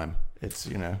pantomime. It's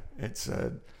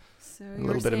a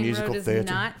little bit of musical road theater. Is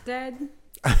not dead.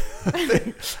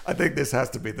 I think this has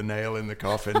to be the nail in the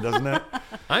coffin, doesn't it?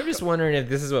 I'm just wondering if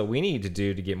this is what we need to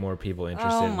do to get more people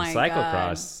interested in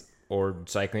cyclocross or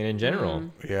cycling in general.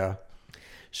 Yeah.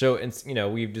 So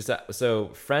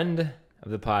friend of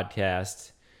the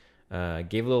podcast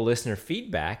gave a little listener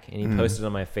feedback, and he posted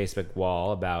on my Facebook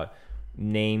wall about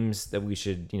names that we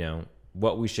should,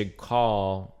 what we should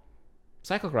call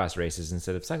cyclocross races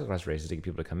instead of cyclocross races to get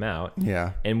people to come out.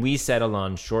 Yeah. And we settled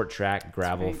on short track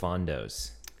gravel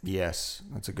fondos. Yes,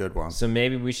 that's a good one. So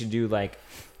maybe we should do like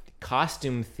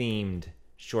costume-themed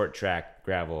short track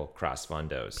gravel cross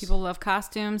fondos. People love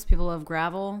costumes. People love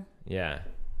gravel. Yeah.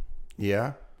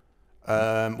 Yeah.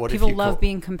 What People if you love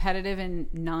being competitive in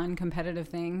non-competitive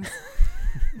things.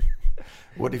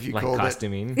 What if you like called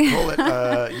costuming?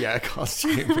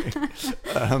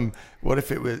 Costuming. What if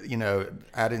it was,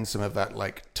 add in some of that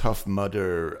like Tough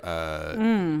Mudder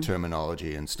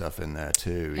terminology and stuff in there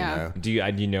too? Yeah. You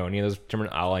know. Do you know any of those terms?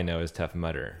 All I know is Tough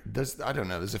Mudder. I don't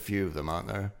know. There's a few of them, aren't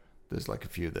there? There's like a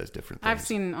few of those different things. I've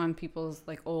seen on people's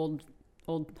like old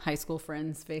high school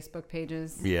friends' Facebook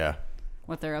pages. Yeah.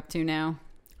 What they're up to now.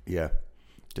 Yeah.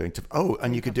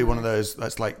 And you could do one of those.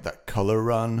 That's like that color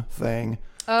run thing.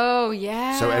 Oh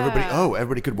yeah. So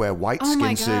everybody could wear white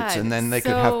skin suits, and then they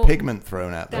could have pigment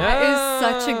thrown at them. That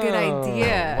is such a good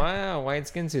idea. Wow, white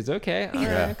skin suits. Okay, all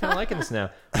right, I'm kind of liking this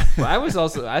now. Well, I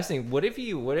was thinking, what if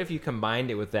you combined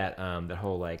it with that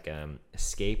whole like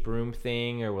escape room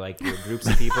thing, or like groups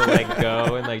of people like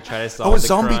go and like try to solve a the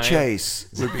zombie crime? chase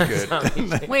would be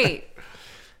good. Wait,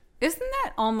 isn't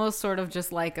that almost sort of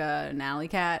just like an alley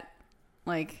cat,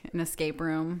 like an escape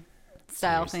room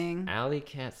style thing? Alley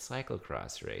cat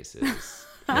cyclocross races.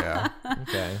 Yeah.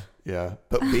 Okay. Yeah,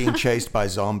 but being chased by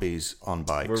zombies on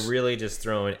bikes. We're really just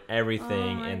throwing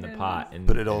everything in the pot and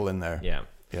put it all in there. Yeah.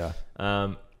 Yeah.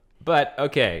 But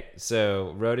okay,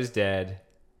 so Road is dead.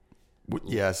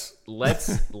 Yes.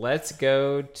 Let's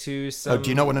go to some. Do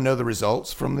you not want to know the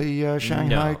results from the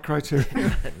Shanghai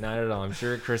criteria? Not at all. I'm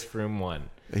sure Chris Froome won.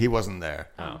 He wasn't there.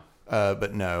 Oh.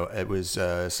 But no, it was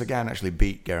Sagan actually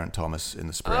beat Geraint Thomas in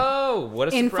the sprint. Oh, what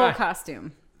a surprise! In full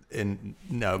costume.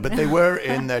 But they were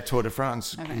in their Tour de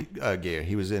France gear.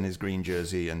 He was in his green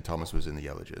jersey, and Thomas was in the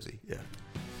yellow jersey. Yeah.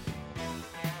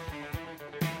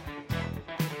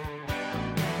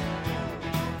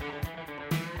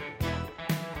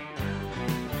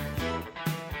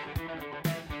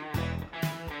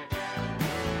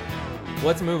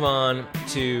 Let's move on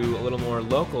to a little more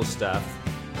local stuff.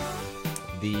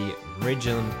 The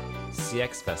Ridgeland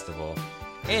CX Festival.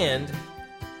 And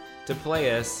to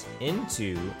play us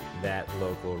into that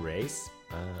local race,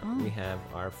 we have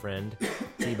our friend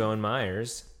T-Bone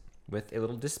Myers with a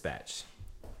little dispatch.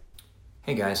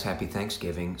 Hey guys, happy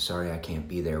Thanksgiving. Sorry I can't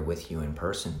be there with you in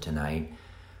person tonight.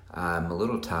 I'm a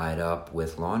little tied up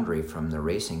with laundry from the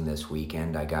racing this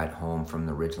weekend. I got home from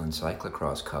the Ridgeland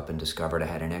Cyclocross Cup and discovered I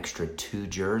had an extra 2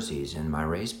 jerseys in my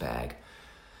race bag.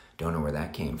 Don't know where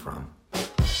that came from.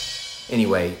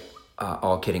 Anyway,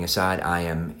 all kidding aside, I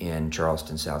am in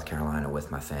Charleston, South Carolina with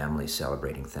my family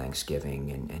celebrating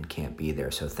Thanksgiving and can't be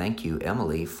there. So thank you,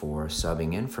 Emily, for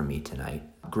subbing in for me tonight.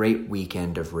 Great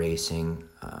weekend of racing.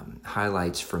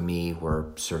 Highlights for me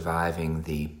were surviving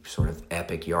the sort of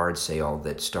epic yard sale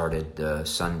that started the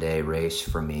Sunday race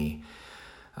for me.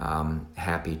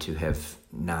 Happy to have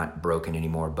not broken any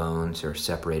more bones or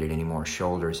separated any more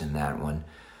shoulders in that one.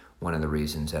 One of the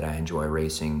reasons that I enjoy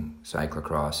racing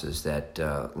cyclocross is that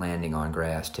landing on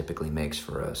grass typically makes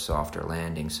for a softer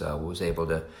landing, so I was able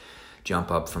to jump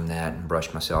up from that and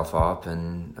brush myself off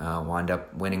and wind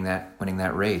up winning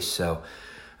that race. So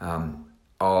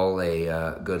all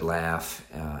a good laugh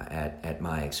at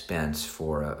my expense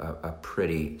for a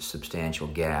pretty substantial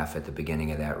gaffe at the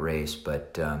beginning of that race,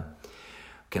 but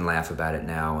can laugh about it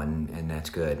now, and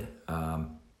that's good.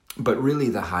 But really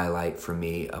the highlight for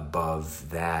me above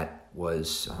that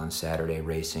was on Saturday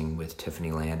racing with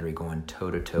Tiffany Landry, going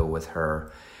toe-to-toe with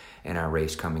her in our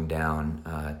race coming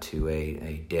down to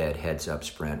a dead heads-up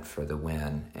sprint for the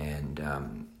win, and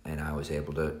I was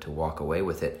able to walk away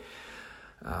with it.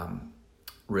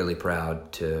 Really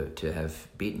proud to have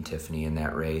beaten Tiffany in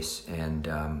that race,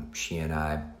 and she and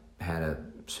I had a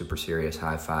super serious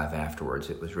high five afterwards.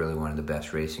 It was really one of the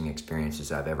best racing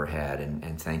experiences I've ever had,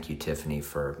 and thank you, Tiffany,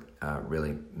 for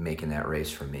really making that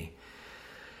race for me.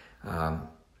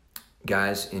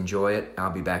 Guys, enjoy it.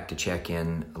 I'll be back to check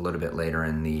in a little bit later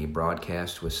in the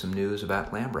broadcast with some news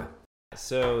about Lambra.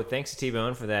 So thanks to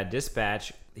T-Bone for that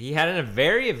dispatch. He had a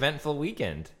very eventful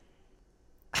weekend.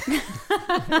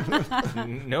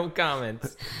 No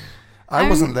comments. I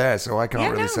wasn't there, so I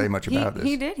can't really say much about this.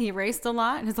 He did. He raced a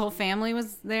lot. His whole family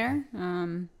was there.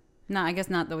 No, I guess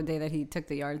not the day that he took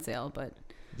the yard sale, but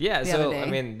yeah. So I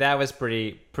mean, that was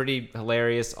pretty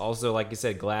hilarious. Also, like you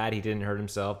said, glad he didn't hurt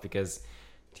himself because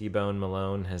T-Bone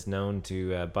Malone has known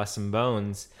to bust some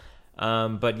bones.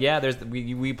 But yeah,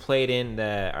 we played in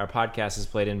our podcast is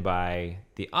played in by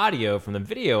the audio from the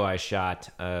video I shot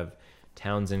of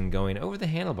Townsend going over the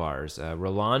handlebars.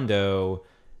 Rolando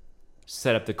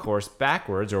set up the course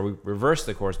backwards, or we reversed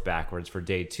the course backwards for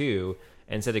day 2.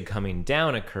 Instead of coming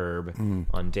down a curb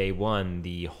on day 1,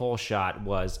 the whole shot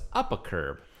was up a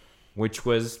curb, which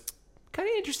was kind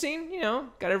of interesting,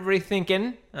 got everybody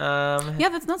thinking. Yeah,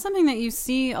 that's not something that you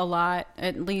see a lot,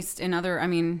 at least in other,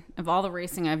 of all the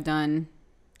racing I've done,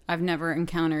 I've never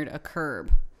encountered a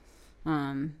curb.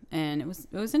 And it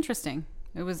was interesting.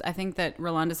 I think that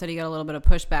Rolanda said he got a little bit of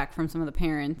pushback from some of the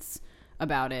parents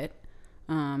about it.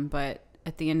 But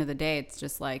at the end of the day, it's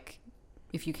just like,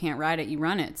 if you can't ride it, you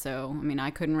run it. So,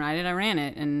 I couldn't ride it, I ran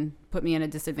it, and put me at a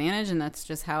disadvantage. And that's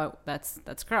just how that's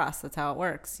cross. That's how it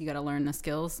works. You got to learn the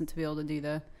skills and to be able to do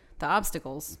the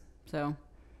obstacles. So,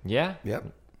 yeah.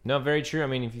 Yep. No, very true.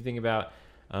 If you think about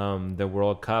the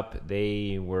World Cup,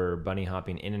 they were bunny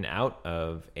hopping in and out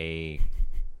of a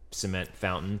cement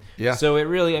fountain. Yeah. So it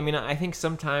really, I think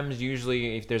sometimes,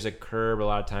 usually, if there's a curb, a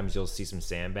lot of times you'll see some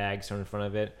sandbags thrown in front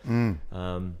of it.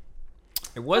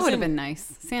 It would have been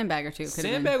nice. Sandbag or two.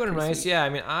 Sandbag would have been nice. Sweet.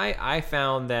 Yeah. I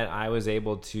found that I was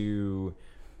able to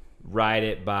ride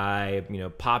it by,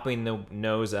 popping the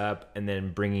nose up and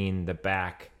then bringing the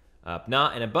back up,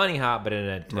 not in a bunny hop, but in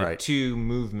a 2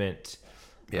 movement.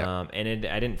 Yeah. And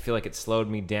I didn't feel like it slowed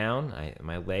me down.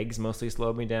 My legs mostly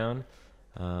slowed me down.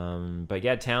 But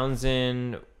yeah,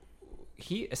 Townsend,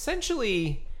 he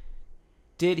essentially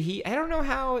I don't know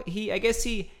how I guess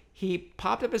he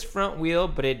popped up his front wheel,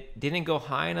 but it didn't go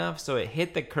high enough, so it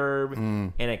hit the curb,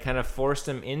 and it kind of forced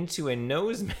him into a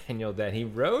nose manual that he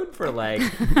rode for like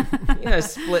a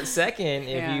split second.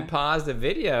 If you pause the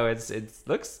video, it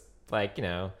looks like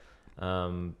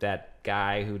that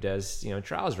guy who does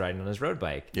trials riding on his road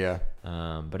bike. Yeah.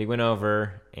 But he went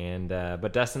over and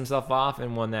but dusted himself off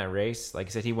and won that race. Like I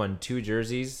said, he won 2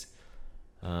 jerseys.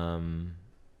 So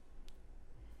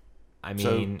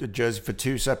the jersey for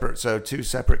 2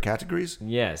 separate categories?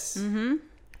 Yes. Mm-hmm.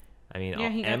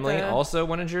 Emily also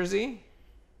won a jersey.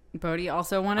 Bodie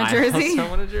also won a jersey. I also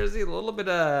won a jersey. A little bit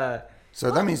of... So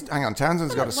that means, hang on,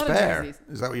 Townsend's got a spare.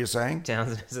 Is that what you're saying?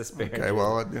 Townsend has a spare. Okay, jersey.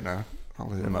 well, I'll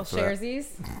hit him up for that. Sharesies.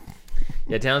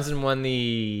 Yeah, Townsend won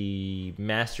the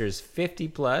Masters 50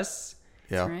 plus.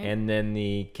 Yeah. Right. And then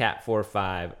the Cat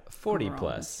 4-5 40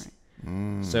 plus. Right.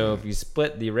 So if you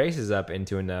split the races up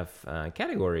into enough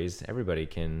categories, everybody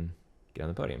can get on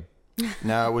the podium.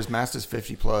 Now, it was Masters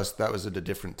 50 plus. That was at a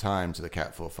different time to the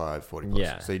Cat 4-5 40 plus.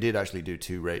 Yeah. So he did actually do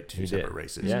two separate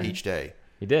races each day.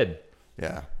 He did.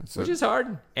 Yeah. Which is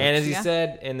hard. And as he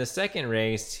said, in the second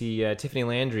race, Tiffany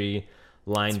Landry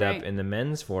lined up in the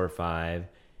men's 4-5,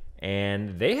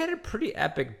 and they had a pretty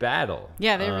epic battle.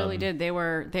 Yeah, they really did. They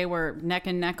were neck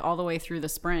and neck all the way through the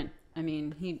sprint. I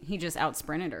mean, he just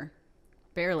out-sprinted her.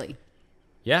 Barely.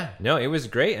 Yeah, no, it was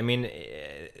great. I mean,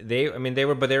 they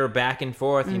were back and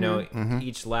forth.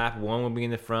 Each lap, one would be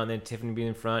in the front, then Tiffany would be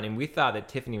in front, and we thought that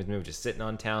Tiffany was maybe just sitting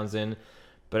on Townsend,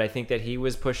 but I think that he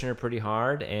was pushing her pretty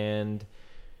hard, and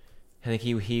I think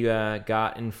he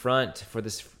got in front for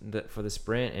the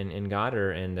sprint and got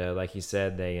her, and like you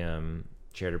said, they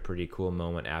shared a pretty cool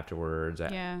moment afterwards.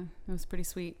 Yeah, it was pretty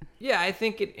sweet. Yeah, I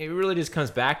think it really just comes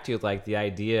back to like the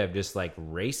idea of just like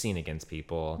racing against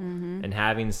people and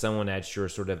having someone at your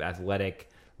sort of athletic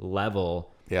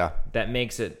level. Yeah, that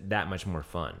makes it that much more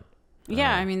fun.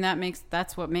 Yeah, I mean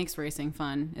that's what makes racing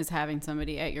fun, is having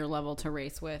somebody at your level to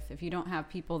race with. If you don't have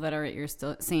people that are at your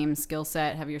same skill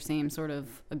set, have your same sort of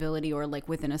ability, or like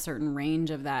within a certain range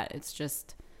of that, it's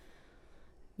just,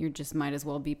 you just might as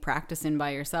well be practicing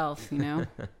by yourself,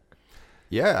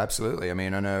 Yeah, absolutely. I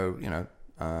mean, I know,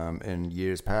 in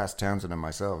years past, Townsend and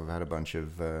myself have had a bunch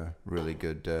of really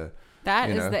good that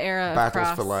is the era of battles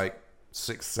cross. For like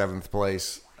 6th, 7th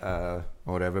place or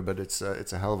whatever, but it's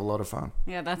a hell of a lot of fun.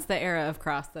 Yeah, that's the era of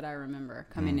cross that I remember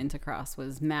coming into cross,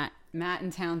 was Matt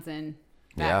and Townsend.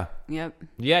 Yeah. Yep.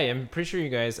 Yeah, I'm pretty sure you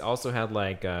guys also had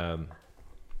like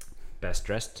best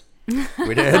dressed.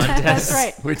 We did. That's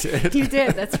right. We did. You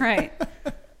did. That's right.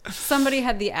 Somebody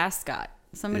had the ascot.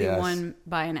 Somebody won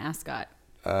by an ascot.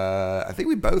 I think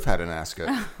we both had an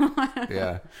ascot.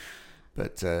 Yeah.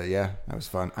 But that was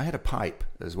fun. I had a pipe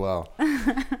as well.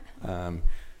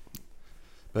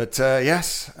 But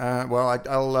yes, well,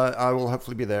 I will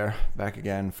hopefully be there back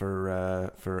again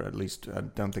for at least. I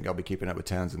don't think I'll be keeping up with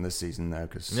Townsend this season though,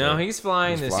 because he's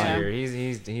flying this year.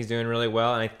 He's doing really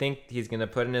well, and I think he's going to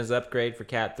put in his upgrade for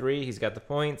Cat 3. He's got the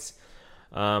points,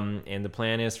 and the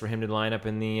plan is for him to line up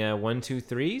in the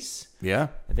 1-2-3s. Yeah,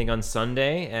 I think on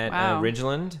Sunday at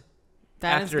Ridgeland.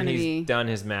 After he's done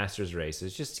his Masters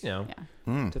races, just to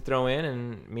throw in,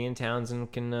 and me and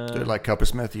Townsend can do it like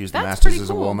Coppersmith. Use the Masters as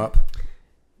a warm up.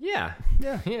 Yeah,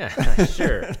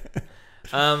 sure.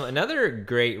 Another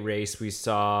great race we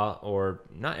saw, or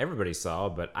not everybody saw,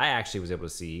 but I actually was able to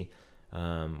see,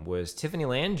 was Tiffany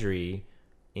Landry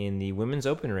in the Women's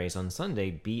Open race on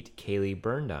Sunday beat Kaylee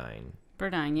Burdine.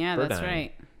 That's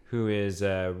right. Who is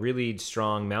a really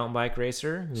strong mountain bike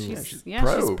racer. She's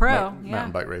pro.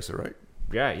 Mountain bike racer, right?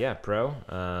 Yeah, pro.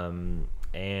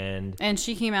 And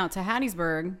she came out to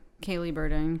Hattiesburg. Kaylee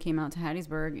Burdine came out to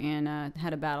Hattiesburg and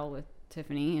had a battle with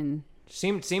Tiffany and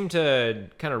seemed to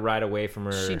kind of ride away from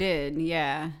her. She did,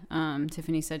 yeah.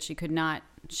 Tiffany said she could not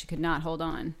hold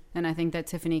on, and I think that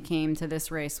Tiffany came to this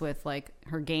race with like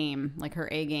her game, like her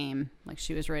A game, like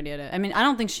she was ready to. I mean, I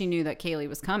don't think she knew that Kaylee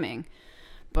was coming,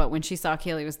 but when she saw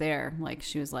Kaylee was there, like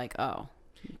she was like, "Oh,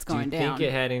 it's going down." Do you think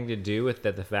it had anything to do with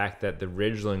the fact that the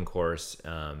Ridgeland course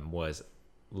was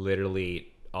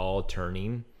literally all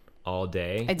turning all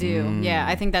day? I do. Yeah.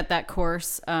 I think that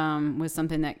course was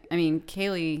something that, I mean,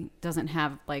 Kaylee doesn't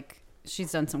have like,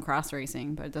 she's done some cross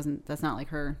racing, but that's not like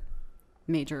her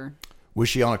major. Was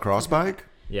she on a cross bike?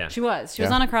 Yeah. She was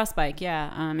on a cross bike.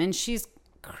 Yeah. And she's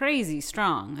crazy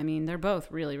strong. I mean, they're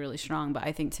both really, really strong, but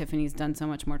I think Tiffany's done so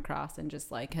much more cross and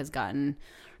just like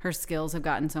her skills have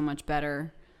gotten so much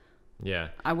better. Yeah.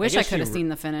 I wish I could have seen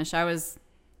the finish. I was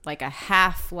like a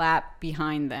half lap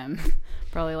behind them,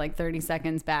 probably like 30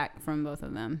 seconds back from both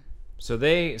of them.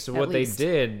 They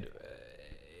did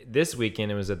this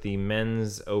weekend, it was at the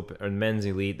men's open or men's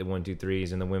elite, the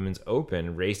 1-2-3s, and the women's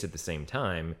open raced at the same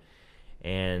time.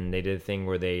 And they did a thing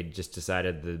where they just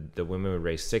decided the women would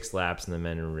race 6 laps and the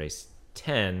men would race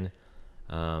 10.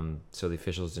 So the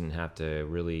officials didn't have to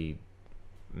really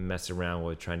mess around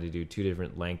with trying to do 2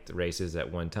 different length races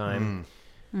at one time.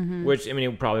 Mm-hmm. Which, I mean,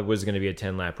 it probably was going to be a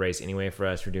 10-lap race anyway for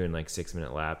us. We're doing like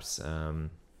 6-minute laps.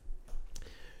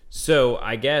 So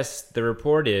I guess the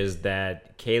report is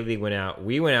that Kaylee went out.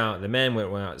 We went out. The men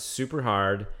went out super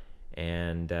hard.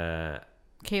 And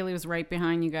Kaylee was right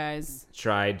behind you guys.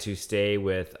 Tried to stay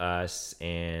with us.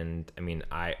 And, I mean,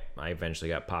 I eventually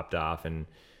got popped off. And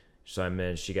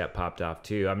so she got popped off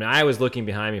too. I mean, I was looking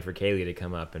behind me for Kaylee to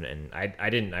come up, and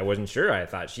I wasn't sure. I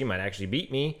thought she might actually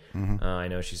beat me. Mm-hmm. I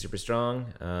know she's super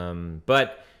strong.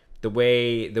 But the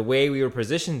way we were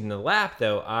positioned in the lap,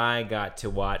 though, I got to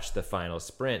watch the final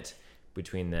sprint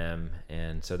between them,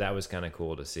 and so that was kind of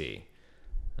cool to see.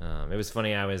 It was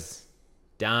funny. I was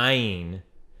dying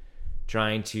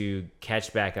trying to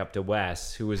catch back up to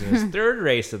Wes, who was in his 3rd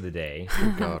race of the day,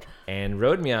 and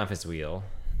rode me off his wheel.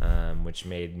 Which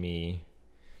made me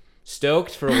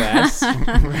stoked for Wes,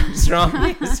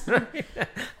 strongly,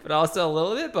 but also a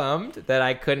little bit bummed that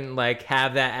I couldn't like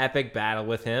have that epic battle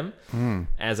with him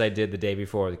as I did the day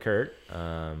before with Kurt.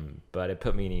 But it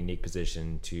put me in a unique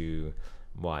position to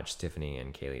watch Tiffany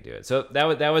and Kaylee do it. So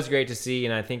that was great to see,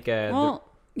 and I think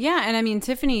yeah, and I mean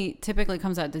Tiffany typically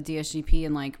comes out to DSGP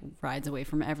and like rides away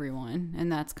from everyone,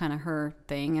 and that's kind of her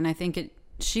thing. And I think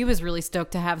she was really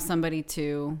stoked to have somebody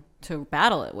to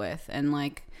battle it with, and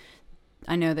like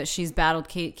I know that she's battled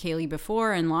Kaylee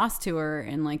before and lost to her,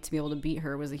 and like to be able to beat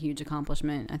her was a huge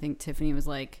accomplishment. I think Tiffany was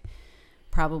like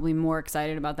probably more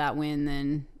excited about that win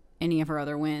than any of her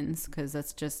other wins, because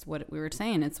that's just what we were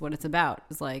saying. It's what it's about.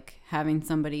 It's like having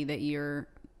somebody that you're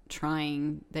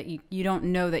trying, that you don't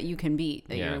know that you can beat,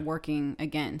 that you're working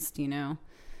against,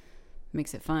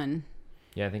 makes it fun.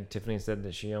 Yeah, I think Tiffany said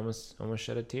that she almost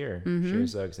shed a tear. Mm-hmm. She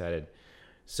was so excited.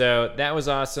 So that was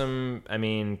awesome. I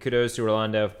mean, kudos to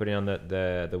Orlando for putting on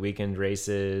the weekend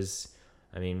races.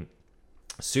 I mean,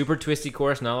 super twisty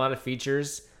course, not a lot of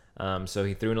features. So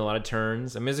he threw in a lot of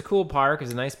turns. I mean, it's a cool park.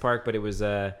 It's a nice park, but it was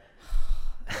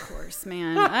course,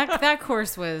 man. that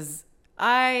course was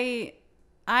I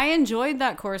enjoyed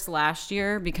that course last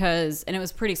year and it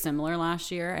was pretty similar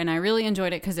last year, and I really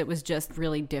enjoyed it because it was just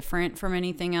really different from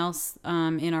anything else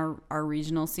in our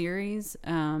regional series.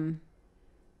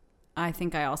 I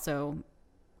think I also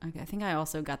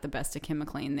got the best of Kim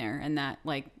McLean there, and that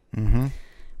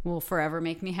will forever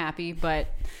make me happy. But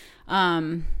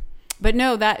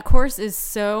no, that course is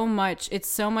so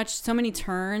many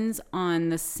turns on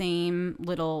the same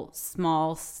little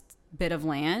small bit of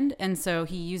land, and so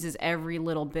he uses every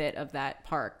little bit of that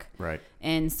park, right?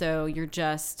 And so you're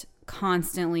just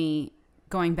constantly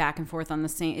going back and forth on the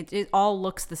same. It all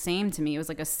looks the same to me. It was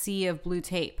like a sea of blue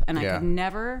tape, and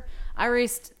I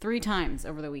raced 3 times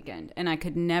over the weekend, and I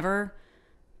could never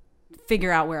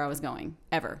figure out where I was going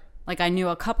ever. Like I knew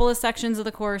a couple of sections of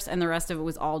the course, and the rest of it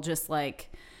was all just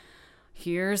like,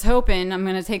 here's hoping I'm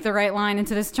going to take the right line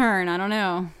into this turn. I don't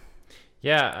know.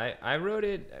 Yeah, I rode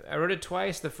it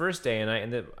twice the first day,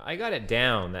 and I got it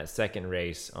down that second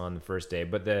race on the first day,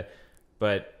 but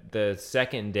the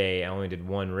second day I only did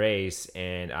 1 race,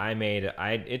 and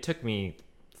it took me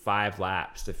 5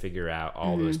 laps to figure out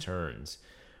all those turns,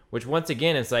 which once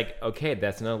again, it's like, okay,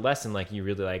 that's another lesson. Like you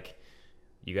really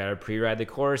you got to pre-ride the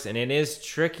course, and it is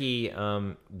tricky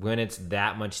when it's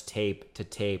that much tape to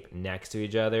tape next to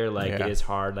each other. Like it is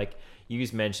hard. Like you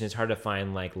just mentioned, it's hard to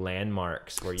find like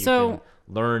landmarks where you can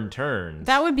learn turns.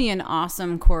 That would be an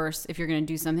awesome course if you're going to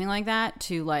do something like that,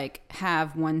 to like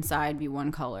have one side be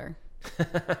one color.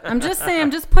 I'm just saying,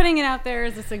 I'm just putting it out there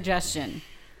as a suggestion.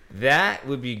 That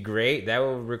would be great. That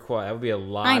would be a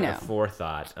lot of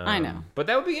forethought. I know. But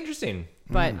that would be interesting.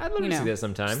 But I'd love to see that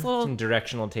sometime. Some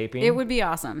directional taping. It would be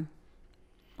awesome.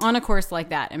 On a course like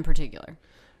that in particular.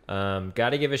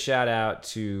 Got to give a shout out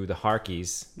to the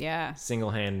Harkeys. Yeah.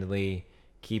 Single-handedly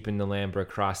keeping the Lambra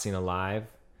crossing alive.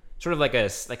 Sort of like a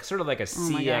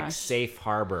CX safe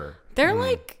harbor. They're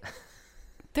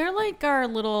they're like our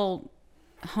little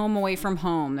home away from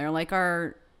home. They're like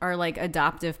our like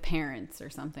adoptive parents or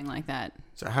something like that.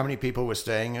 So how many people were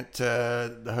staying at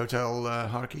the Hotel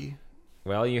Harkey?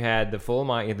 Well, you had the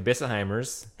you had the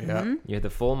Bisseheimers. Yeah. You had the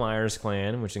full Myers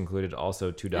clan, which included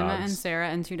also 2 dogs. Emma and Sarah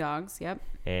and 2 dogs. Yep.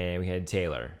 And we had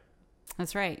Taylor.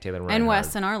 That's right. Taylor and Reinhardt.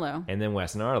 Wes and Arlo. And then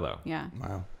Wes and Arlo. Yeah.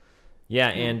 Wow. Yeah,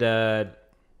 and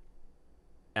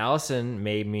Allison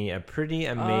made me a pretty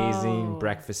amazing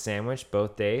breakfast sandwich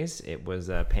both days. It was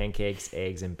pancakes,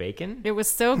 eggs, and bacon. It was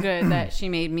so good that she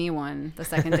made me one the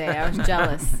second day. I was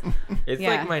jealous. It's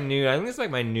like I think it's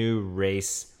like my new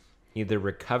race, either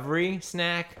recovery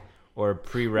snack or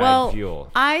pre-ride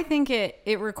fuel. I think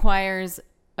it requires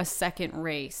a second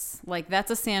race. Like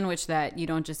that's a sandwich that you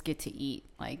don't just get to eat.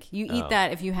 Like you eat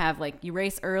that if you have like you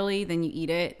race early, then you eat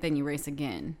it, then you race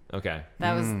again. Okay.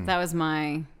 That was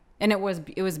my, and it was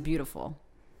beautiful.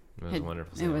 It was a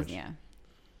wonderful sandwich. It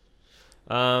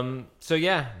was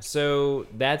So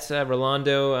that's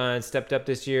Rolando stepped up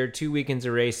this year. 2 weekends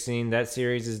of racing. That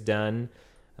series is done.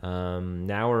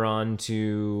 Now we're on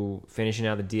to finishing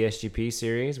out the DSGP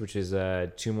series, which is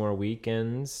 2 more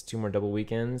double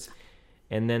weekends.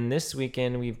 And then this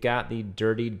weekend we've got the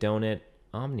Dirty Donut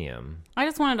Omnium. I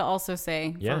just wanted to also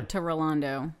say to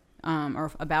Rolando,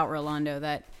 or about Rolando,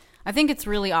 that I think it's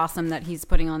really awesome that he's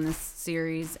putting on this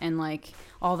series, and like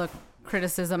all the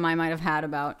criticism I might have had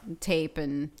about tape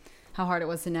and how hard it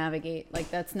was to navigate. Like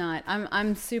that's not,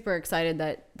 I'm super excited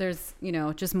that there's,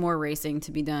 just more racing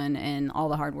to be done, and all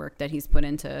the hard work that he's put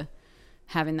into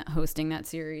hosting that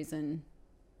series, and,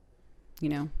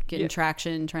 getting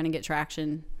traction, trying to get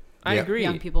traction. I agree.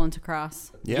 Young people into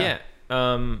cross. Yeah.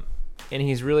 And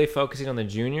he's really focusing on the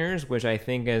juniors, which I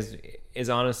think is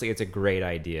honestly, it's a great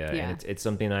idea. Yeah. And it's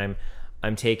something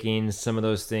I'm taking some of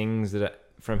those things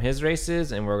from his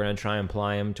races, and we're going to try and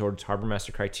apply them towards Harbor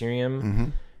Master Criterium. Mm-hmm.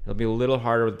 It'll be a little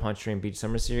harder with the Pontchartrain Beach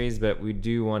Summer Series, but we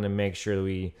do want to make sure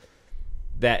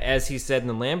that as he said in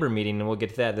the Lambert meeting, and we'll get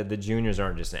to that the juniors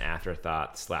aren't just an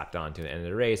afterthought slapped onto the end of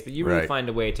the race, but you really find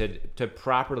a way to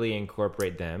properly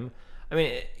incorporate them. I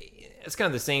mean, it's kind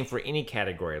of the same for any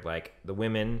category, like the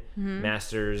women,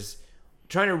 masters,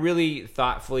 trying to really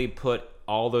thoughtfully put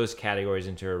all those categories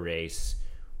into a race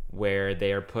where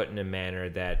they are put in a manner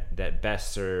that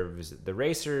best serves the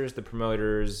racers, the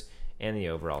promoters, and the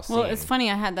overall scene. Well, it's funny.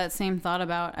 I had that same thought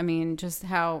about, just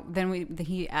how then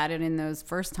he added in those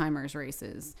first timers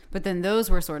races, but then those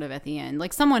were sort of at the end.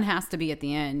 Like someone has to be at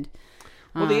the end.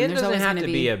 Well, the end doesn't have to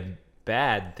be a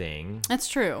bad thing. That's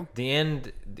true. The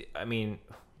end,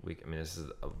 this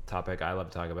is a topic I love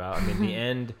to talk about. The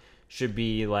end should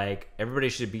be like everybody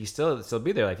should be still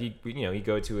be there. Like you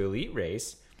go to elite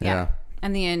race. Yeah.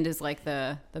 And the end is like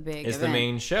the big. It's event. the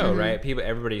main show, right?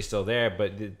 Everybody's still there,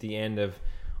 but the end of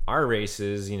our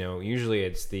races, usually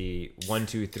it's the 1,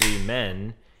 2, 3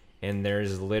 men, and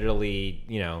there's literally,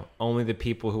 only the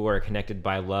people who are connected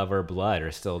by love or blood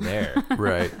are still there.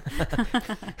 Right.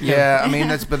 Yeah,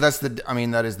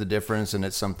 that is the difference, and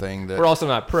it's something that we're also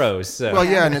not pros. So. Well,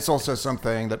 yeah, and it's also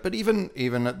something that, but even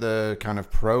at the kind of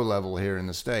pro level here in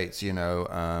the States,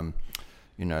 I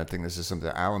think this is something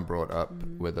that Alan brought up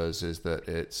with us, is that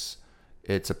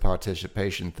it's a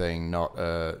participation thing, not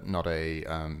a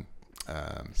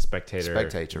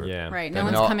spectator. Yeah. Right. No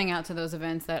one's coming out to those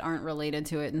events that aren't related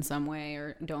to it in some way,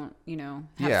 or don't,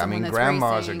 have someone that's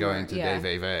grandmas racing are going to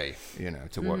Dave Ave,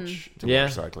 to watch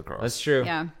cyclocross. That's true.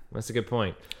 Yeah. That's a good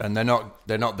point. And they're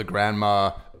not the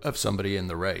grandma of somebody in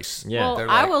the race. Yeah. Well,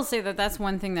 I will say that's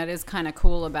one thing that is kind of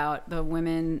cool about the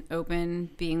Women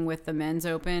Open being with the Men's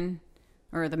Open,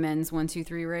 or the men's 1, 2,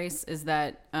 3 race, is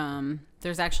that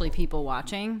there's actually people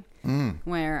watching.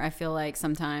 Where I feel like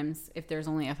sometimes if there's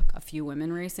only a few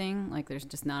women racing, like there's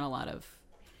just not a lot of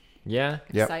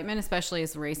excitement, especially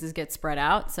as the races get spread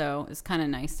out. So it's kind of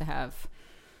nice to have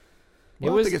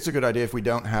Well, I think it's a good idea if we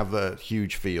don't have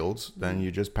huge fields, then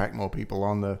you just pack more people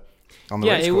on the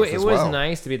race course it as was well.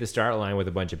 Nice to be at the start line with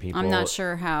a bunch of people. I'm not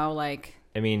sure how, like...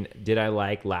 I mean, did I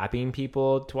like lapping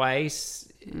people twice?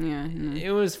 Yeah.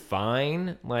 It was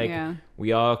fine. Like,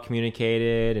 we all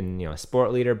communicated and,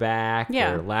 sport leader back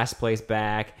or last place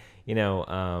back,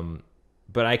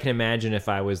 but I can imagine if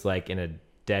I was like in a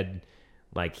dead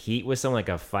heat with someone, like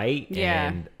a fight,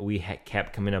 and we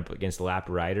kept coming up against lap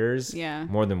riders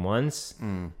more than once.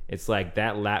 It's like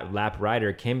that lap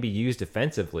rider can be used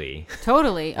offensively.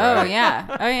 Totally. Oh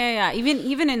yeah.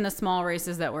 Even in the small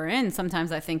races that we're in,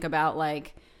 sometimes I think about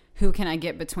like, who can I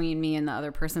get between me and the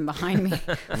other person behind me?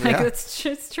 It's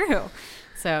just true.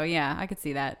 So yeah, I could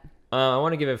see that. I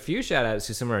want to give a few shout outs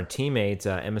to some of our teammates.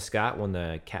 Emma Scott won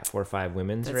the Cat 4-5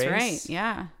 women's race. That's right.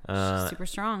 Yeah. She's super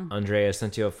strong. Andrea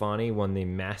Santiofani won the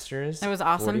Masters. It was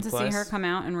awesome to see her come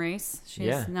out and race.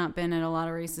 She's not been at a lot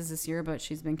of races this year, but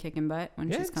she's been kicking butt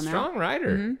when she's come out. Strong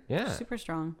rider. Mm-hmm. Yeah. Super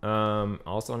strong.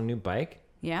 Also on a new bike.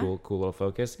 Yeah. Cool little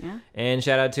Focus. Yeah. And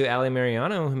shout out to Allie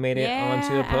Mariano, who made it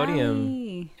onto a podium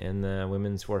Allie. in the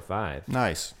women's 4-5.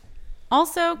 Nice.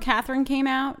 Also, Catherine came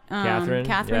out.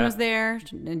 Catherine was there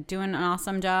doing an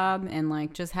awesome job,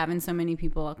 and just having so many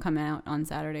people come out on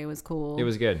Saturday was cool. It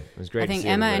was good. It was great. I think to see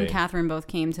Emma everybody. and Catherine both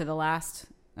came to the last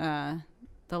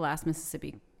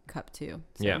Mississippi Cup too.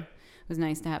 So it was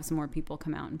nice to have some more people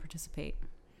come out and participate.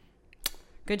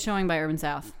 Good showing by Urban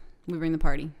South. We bring the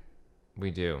party.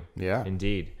 We do. Yeah.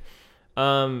 Indeed.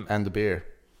 And the beer.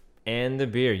 And the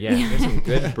beer, there's some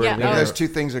good Berliner. Those two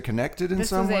things are connected in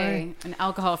some way. This is an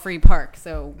alcohol-free park,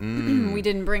 so we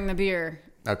didn't bring the beer.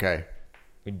 Okay.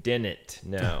 We didn't,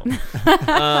 no.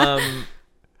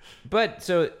 But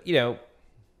so,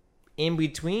 in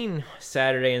between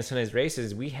Saturday and Sunday's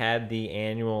races, we had the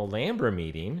annual Lambra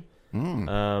meeting,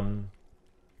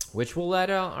 which we'll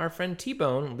let our friend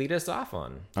T-Bone lead us off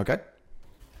on. Okay.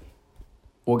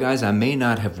 Well, guys, I may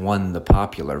not have won the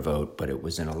popular vote, but it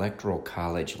was an electoral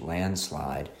college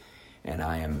landslide, and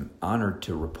I am honored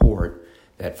to report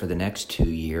that for the next 2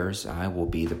 years, I will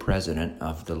be the president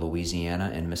of the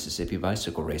Louisiana and Mississippi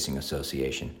Bicycle Racing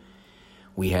Association.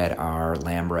 We had our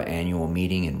Lambra annual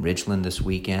meeting in Ridgeland this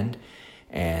weekend,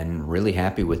 and really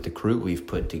happy with the crew we've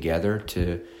put together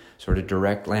to sort of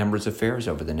direct Lambra's affairs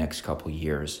over the next couple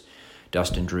years.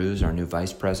 Dustin Drews, our new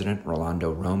vice president,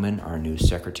 Rolando Roman, our new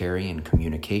secretary and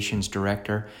communications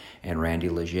director, and Randy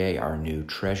Leger, our new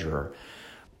treasurer.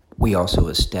 We also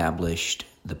established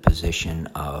the position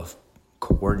of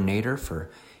coordinator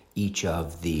for each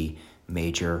of the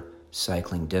major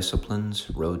cycling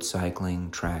disciplines: road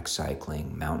cycling, track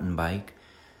cycling, mountain bike,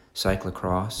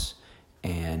 cyclocross,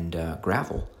 and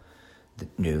gravel,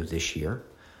 new this year.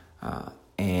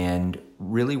 And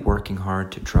really working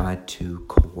hard to try to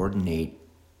coordinate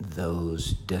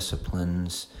those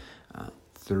disciplines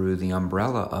through the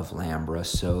umbrella of Lambra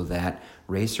so that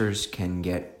racers can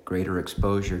get greater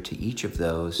exposure to each of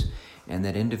those, and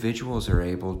that individuals are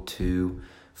able to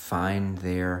find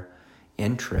their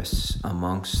interests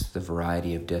amongst the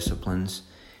variety of disciplines.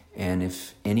 And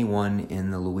if anyone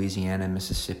in the Louisiana and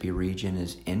Mississippi region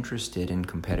is interested in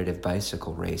competitive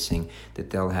bicycle racing, that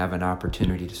they'll have an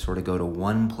opportunity to sort of go to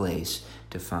one place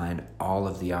to find all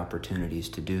of the opportunities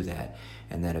to do that,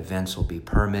 and that events will be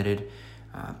permitted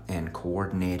and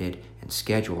coordinated and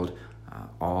scheduled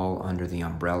all under the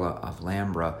umbrella of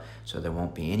Lambra, so there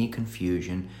won't be any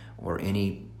confusion or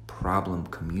any problem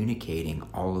communicating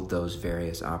all of those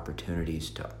various opportunities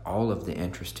to all of the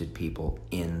interested people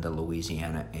in the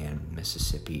Louisiana and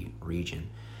Mississippi region.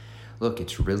 Look,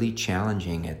 it's really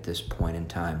challenging at this point in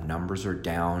time. Numbers are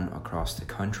down across the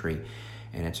country,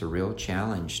 and it's a real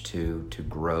challenge to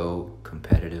grow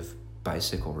competitive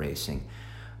bicycle racing.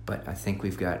 But I think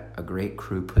we've got a great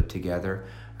crew put together.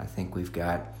 I think we've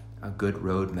got a good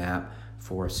roadmap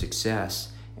for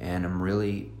success, and I'm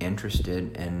really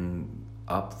interested and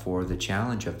up for the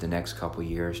challenge of the next couple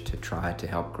years to try to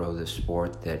help grow this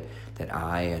sport that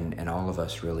I and all of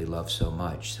us really love so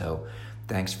much. So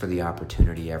thanks for the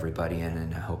opportunity, everybody,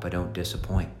 and I hope I don't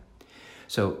disappoint.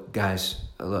 So guys,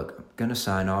 look, I'm going to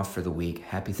sign off for the week.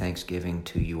 Happy Thanksgiving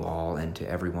to you all and to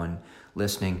everyone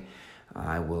listening.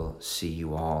 I will see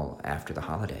you all after the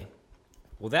holiday.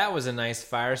 Well, that was a nice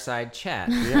fireside chat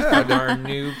of our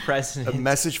new president. A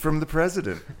message from the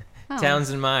president.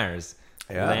 Townsend Myers.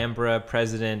 Yeah. Lambra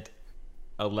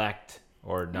president-elect,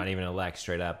 or not even elect,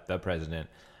 straight up, the president.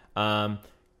 Good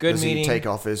Does meeting. Does he take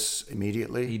office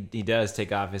immediately? He does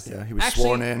take office. Yeah, he was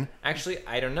sworn in. Actually,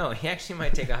 I don't know. He actually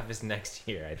might take office next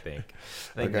year, I think.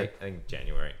 I think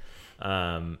January.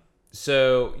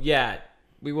 So, yeah,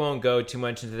 we won't go too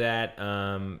much into that.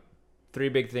 3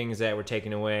 big things that we're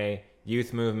taking away.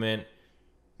 youth movement.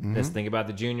 Let's think about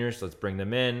the juniors. Let's bring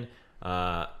them in.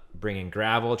 Bring in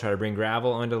gravel. Try to bring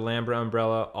gravel under the Lambra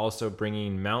umbrella. Also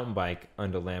bringing mountain bike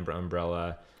under Lambra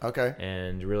umbrella. Okay.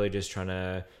 And really just trying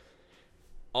to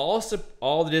all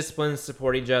the disciplines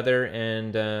support each other,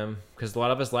 and because a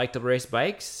lot of us like to race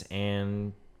bikes,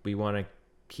 and we want to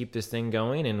keep this thing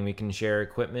going, and we can share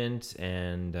equipment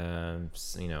and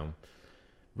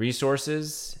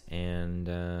resources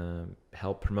and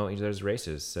help promote each other's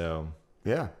races. So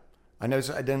yeah. I know.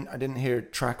 I didn't hear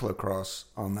tracklocross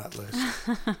on that list.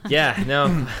 Yeah,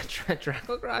 no,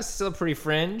 tracklocross is still pretty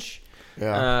fringe.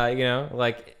 Yeah.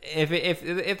 Like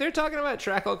if they're talking about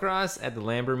tracklocross at the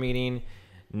Lambert meeting,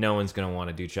 no one's gonna want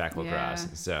to do tracklocross.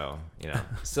 Yeah. So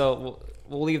so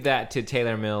we'll leave that to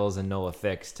Taylor Mills and Nola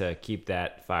Fix to keep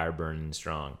that fire burning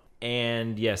strong.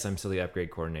 And yes, I'm still the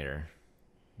upgrade coordinator.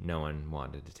 No one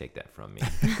wanted to take that from me.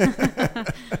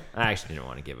 I actually didn't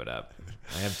want to give it up.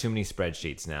 I have too many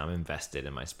spreadsheets now. I'm invested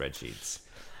in my spreadsheets.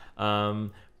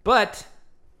 But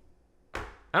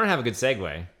I don't have a good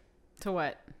segue. To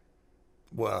what?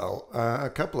 Well,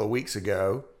 a couple of weeks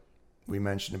ago, we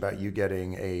mentioned about you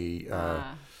getting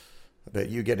about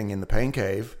you getting in the pain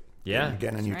cave. Yeah, and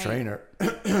getting a new right. trainer.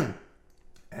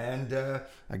 And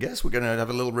I guess we're gonna have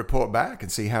a little report back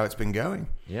and see how it's been going.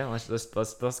 Yeah,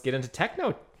 let's get into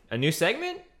techno. A new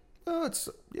segment? Oh, it's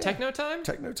Techno time?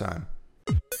 Techno time.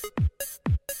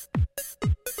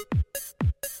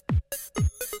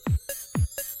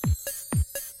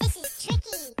 This is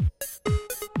tricky.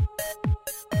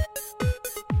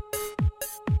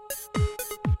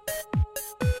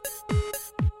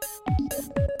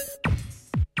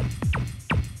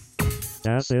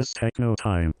 Das ist Techno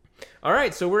time. All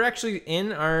right, so we're actually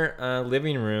in our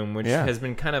living room, which has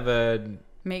been kind of a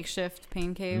Makeshift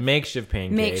pain cave. makeshift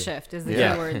pain cave. Makeshift is the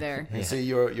Yeah. key word there. And see,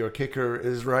 your kicker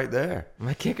is right there.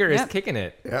 My kicker is Yep. kicking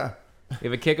it. Yeah, We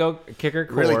have a kicker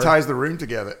core. really ties the room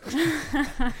together.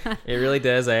 It really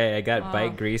does. I got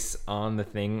bike grease on the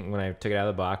thing when I took it out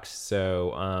of the box.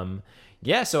 So,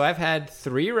 so I've had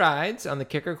 3 rides on the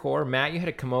kicker core. Matt, you had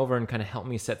to come over and kind of help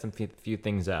me set some few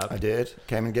things up. I did.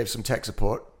 Came and gave some tech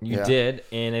support. You did,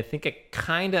 and I think I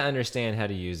kind of understand how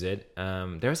to use it.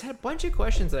 There's had a bunch of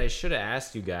questions that I should have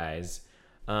asked you guys.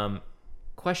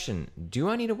 Question: do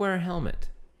I need to wear a helmet?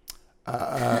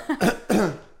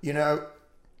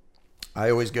 I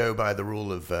always go by the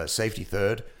rule of safety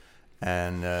third,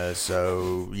 and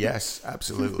so yes,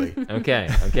 absolutely. Okay,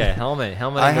 helmet.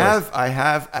 I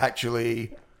have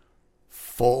actually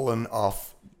fallen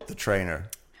off the trainer.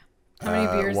 How many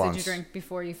beers once. did you drink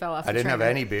before you fell off? I didn't have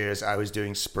any beers. I was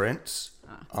doing sprints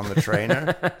on the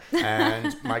trainer,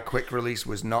 and my quick release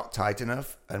was not tight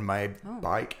enough, and my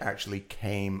bike actually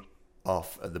came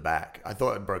off at the back. I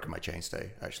thought I'd broken my chainstay,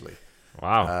 actually.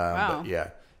 Wow. But yeah.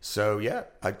 So yeah,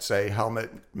 I'd say helmet,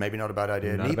 maybe not a bad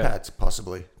idea. Not Knee a bad- pads,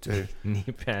 possibly too. Knee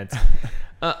pads.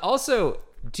 Also,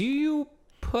 do you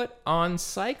put on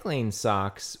cycling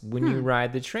socks when you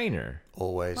ride the trainer?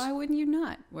 Always. Why wouldn't you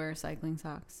not wear cycling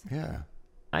socks? Yeah.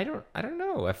 I don't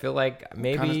know. I feel like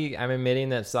maybe I'm admitting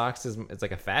that socks it's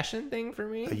like a fashion thing for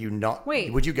me. Are you not?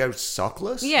 Wait. Would you go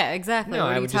sockless? Yeah, exactly. No, what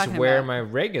are I you would just talking wear about? my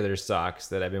regular socks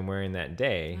that I've been wearing that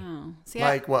day. Oh. See,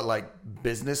 Like what? Like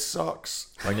business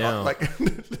socks? Like No. Like.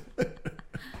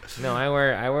 No, I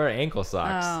wear ankle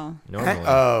socks Oh. normally.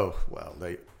 Oh well,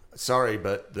 sorry,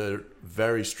 but the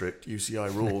very strict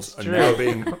UCI rules are true. now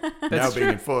being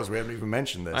enforced. We haven't even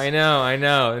mentioned this. I know,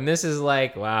 and this is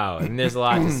like wow, and there's a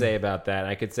lot to say about that.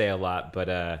 I could say a lot,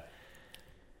 but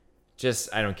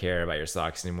just I don't care about your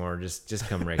socks anymore. Just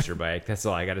come race your bike. That's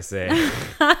all I got to say.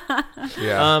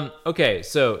 Yeah. Okay,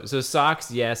 so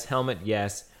socks, yes. Helmet,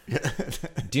 yes.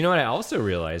 Do you know what I also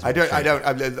realized? I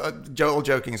don't. All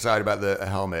joking aside about the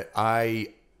helmet,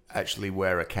 I actually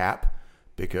wear a cap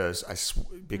because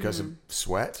of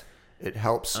sweat. It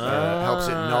helps it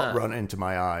not run into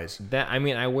my eyes.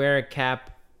 I wear a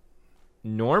cap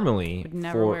normally would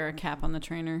never wear a cap on the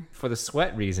trainer. for the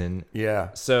sweat reason. Yeah.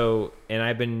 So, and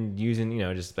I've been using,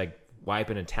 just like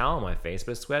wiping a towel on my face,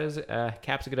 but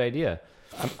cap's a good idea.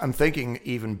 I'm thinking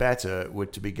even better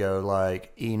would to be go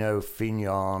like Eno,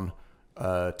 Fignon,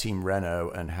 Team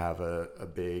Renault and have a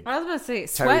big I was about to say terry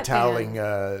sweatband.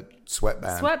 toweling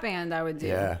sweatband. Sweatband, I would do.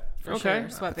 Yeah. For Okay. sure.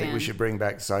 Sweatband. I think we should bring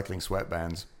back cycling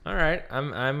sweatbands. All right,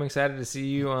 I'm excited to see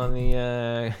you on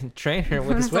the trainer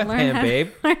with the To learn sweatband, how-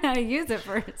 babe. Learn how to use it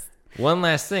first. One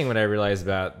last thing, what I realized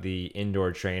about the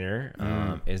indoor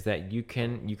trainer is that you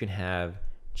can have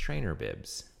trainer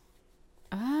bibs.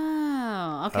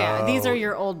 Oh, okay. These are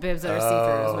your old bibs that are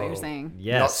see-through, is what you're saying.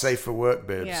 Yes, Not safe for work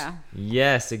bibs. Yeah.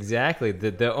 Yes, exactly.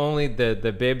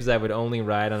 The bibs I would only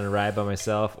ride on a ride by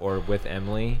myself or with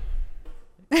Emily.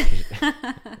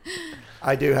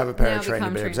 I do have a pair Now of trainer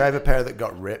become bibs. trainer I have a pair that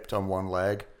got ripped on one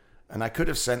leg, and I could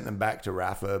have sent them back to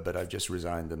Rafa, but I've just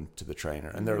resigned them to the trainer,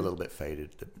 and they're a little bit faded.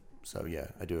 So yeah,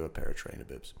 I do have a pair of trainer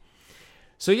bibs.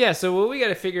 So yeah, so what we got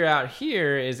to figure out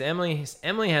here is Emily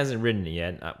hasn't ridden it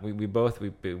yet. We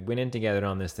went in together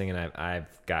on this thing, and I've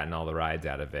gotten all the rides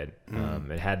out of it.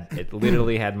 It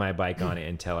literally had my bike on it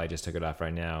until I just took it off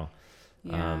right now.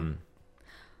 Yeah.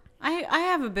 I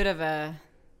have a bit of a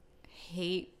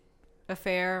hate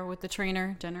affair with the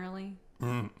trainer generally.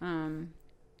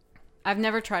 I've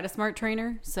never tried a smart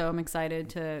trainer, so I'm excited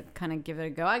to kind of give it a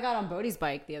go. I got on Bodie's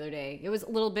bike the other day. It was a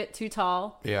little bit too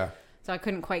tall. Yeah. So I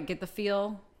couldn't quite get the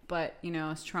feel, but I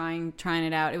was trying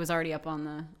it out. It was already up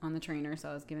on the trainer, so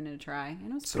I was giving it a try.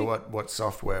 And it was So what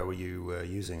software were you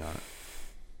using on it?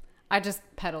 I just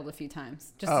pedaled a few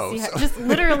times just Oh, to see so- just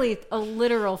literally a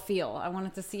literal feel. I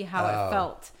wanted to see how it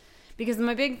felt. Because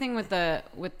my big thing with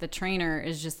the trainer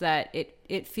is just that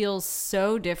it feels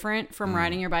so different from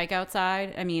riding your bike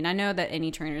outside. I mean, I know that any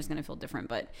trainer is going to feel different,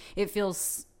 but it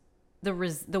feels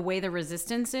the way the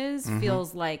resistance is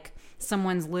feels like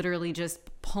someone's literally just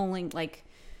pulling, like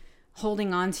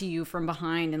holding on to you from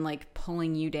behind and like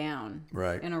pulling you down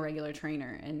Right. in a regular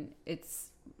trainer, and it's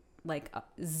like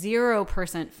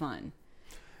 0% fun.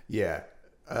 Yeah.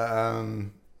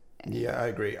 Yeah, I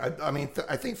agree. I mean,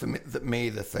 I think for me,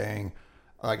 the thing,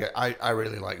 like, I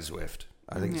really like Zwift.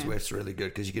 I think Zwift's really good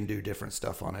because you can do different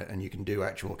stuff on it, and you can do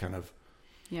actual kind of.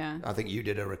 Yeah. I think you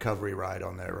did a recovery ride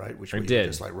on there, right? Which I were you did.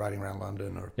 just like riding around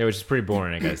London, or. Yeah, which is pretty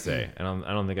boring, I gotta say. I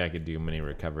don't think I could do many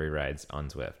recovery rides on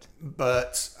Zwift. But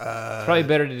It's probably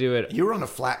better to do it. you were on a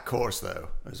flat course though,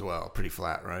 as well, pretty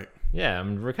flat, right? Yeah,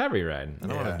 I'm a recovery ride. I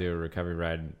don't want Yeah. to do a recovery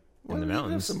ride in the Well,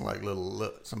 mountains. Some like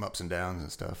some ups and downs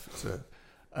and stuff. So,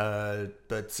 I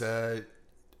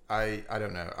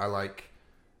don't know.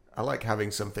 I like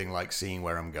having something like seeing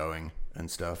where I'm going and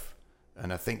stuff,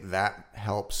 and I think that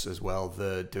helps as well.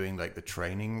 The doing like the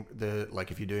training,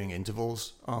 like if you're doing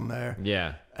intervals on there,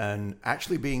 Yeah. and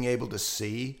actually being able to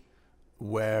see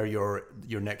where your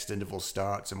next interval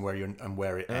starts and where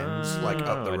it ends, like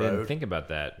up the I road. didn't think about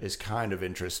that. Is kind of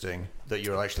interesting that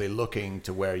you're actually looking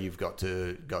to where you've got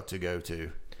to go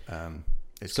to.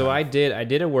 So I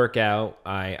did a workout.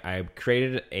 I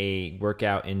created a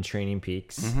workout in Training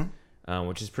Peaks,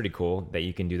 which is pretty cool that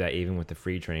you can do that even with the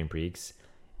free Training Peaks.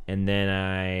 And then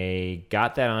I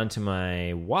got that onto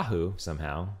my Wahoo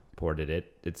somehow, ported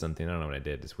it, did something. I don't know what I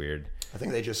did. It's weird. I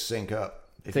think they just sync up.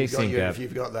 If They you've got sync up. If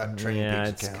you've got that Training Yeah, Peaks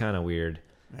it's account. kind of weird.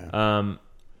 Yeah.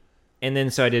 And then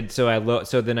so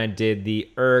then I did the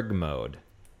erg mode,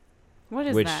 What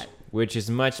is which that? which is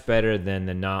much better than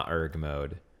the not erg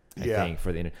mode. I Yeah. think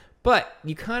for the but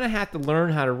you kind of have to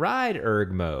learn how to ride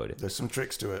erg mode. There's some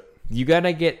tricks to it. You got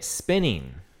to get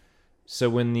spinning. So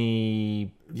when the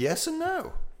Yes and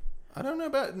no. I don't know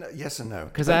about yes and no.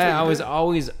 because Depends what I you was do.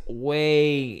 always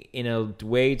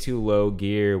way too low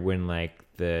gear when like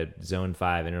the zone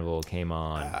 5 interval came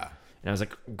on. And I was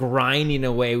like grinding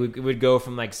away. We would go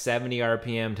from like 70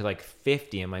 RPM to like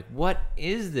 50. I'm like, what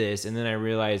is this? And then I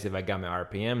realized if I got my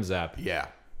RPMs up, Yeah.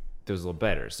 it was a little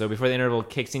better. So before the interval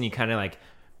kicks in, you kind of like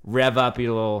rev up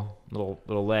your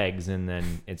little legs, and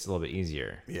then it's a little bit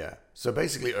easier. Yeah. So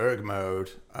basically, erg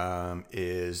mode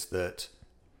is that.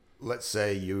 Let's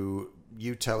say you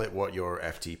tell it what your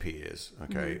FTP is,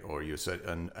 okay, or you said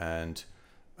and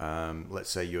let's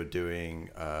say you're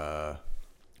doing I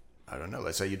don't know.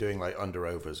 Let's say you're doing like under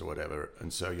overs or whatever,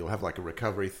 and so you'll have like a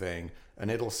recovery thing,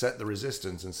 and it'll set the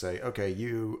resistance and say, okay,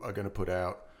 you are going to put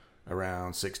out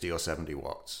around 60 or 70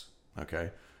 watts,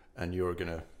 okay, and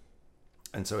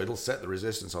and so it'll set the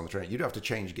resistance on the train. You don't have to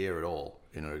change gear at all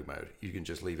in erg mode. You can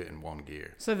just leave it in one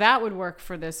gear. So that would work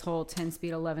for this whole 10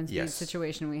 speed, 11 speed Yes.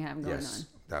 situation we have going Yes,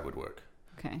 that would work.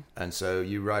 on. Okay. And so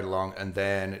you ride along, and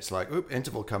then it's like, oop,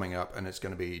 interval coming up, and it's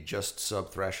going to be just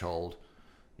sub threshold,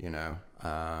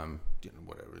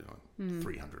 whatever,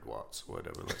 300 watts,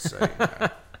 whatever, let's say.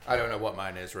 I don't know what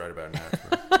mine is right about now.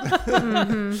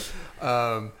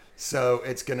 But so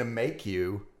it's going to make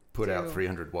you put out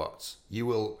 300 watts. You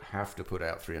will have to put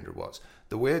out 300 watts.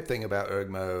 The weird thing about erg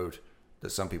mode that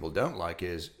some people don't like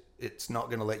is it's not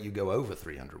going to let you go over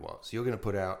 300 watts. You're going to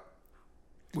put out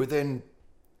within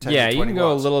 10 Yeah, to you 20 can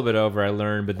go watts. a little bit over. I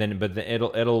learned, but then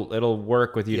it'll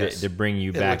work with you Yes. to bring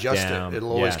you It'll back adjust down. it.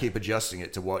 It'll always Yeah. keep adjusting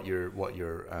it to what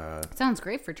your Sounds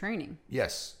great for training.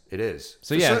 yes, it is.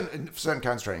 So for yeah. certain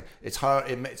kinds of training, it's hard.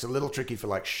 It's a little tricky for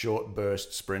like short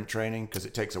burst sprint training because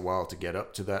it takes a while to get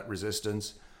up to that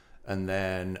resistance, and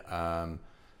then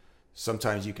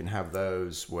sometimes you can have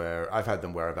those where I've had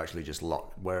them where I've actually just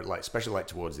locked, where like especially like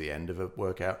towards the end of a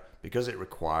workout, because it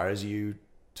requires you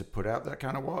to put out that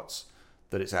kind of watts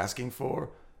that it's asking for.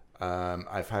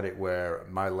 I've had it where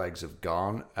my legs have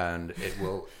gone, and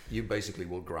you basically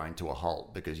will grind to a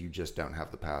halt because you just don't have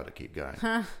the power to keep going.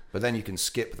 But then you can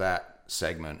skip that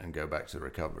segment and go back to the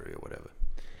recovery or whatever.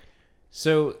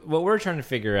 So what we're trying to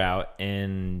figure out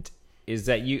is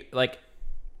that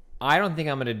I don't think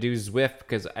I'm going to do Zwift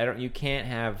because you can't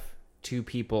have two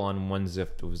people on one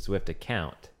Zwift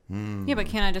account. Yeah, but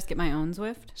can't I just get my own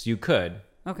Zwift? So you could.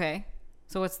 Okay.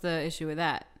 So what's the issue with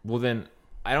that? Well, then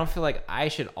I don't feel like I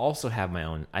should also have my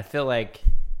own. I feel like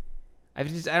I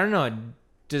don't know.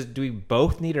 Do we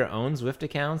both need our own Zwift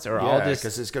accounts, or I'll just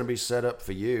because it's going to be set up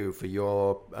for you for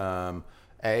your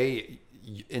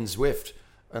in Zwift,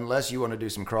 unless you want to do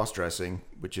some cross dressing,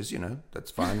 which is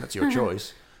that's fine. That's your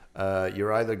choice.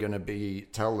 You're either going to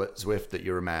tell Zwift that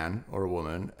you're a man or a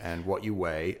woman and what you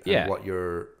weigh and what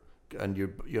you're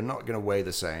not going to weigh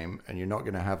the same, and you're not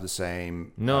going to have the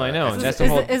same. No, I know.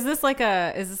 Is this like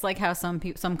how some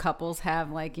couples have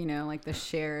like the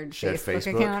shared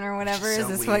Facebook account or whatever? Is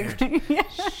this so like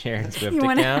shared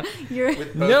Zwift account?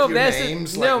 With both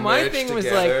names, my thing was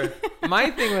together. my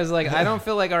thing was like I don't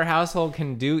feel like our household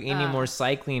can do any more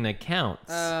cycling accounts.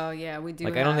 Oh yeah, we do.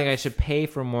 Like I don't think I should pay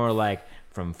for more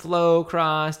from Flow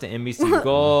Cross to NBC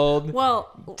Gold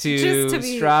to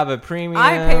Strava Premium.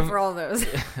 I pay for all those.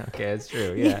 Okay, that's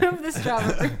true. You Yeah. have the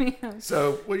Strava Premium.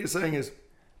 So what you're saying is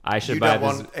I should you buy don't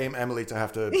want Emily to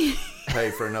have to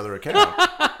pay for another account.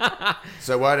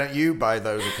 So why don't you buy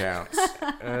those accounts?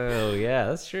 Oh yeah,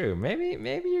 that's true. Maybe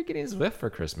you're getting Zwift for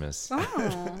Christmas.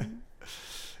 Oh.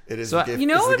 It is So, the gift. You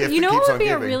know it's the what? gift You that know keeps what on would be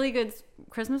giving. a really good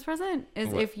Christmas present is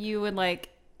What? if you would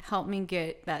help me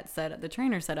get that the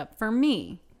trainer set up for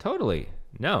me. Totally.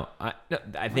 No, I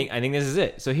think this is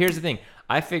it. So here's the thing.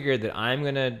 I figured that I'm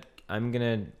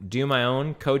gonna do my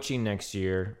own coaching next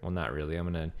year. Well, not really.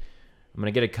 I'm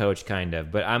gonna get a coach kind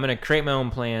of, but I'm gonna create my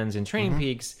own plans and training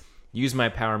peaks. Use my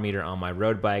power meter on my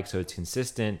road bike so it's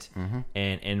consistent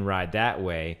and ride that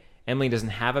way. Emily doesn't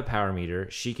have a power meter.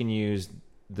 She can use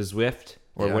the Zwift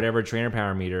or whatever trainer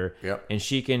power meter, and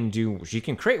she can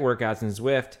create workouts in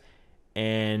Zwift,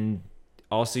 and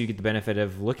also you get the benefit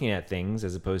of looking at things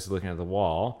as opposed to looking at the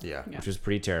wall, which was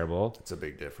pretty terrible. It's a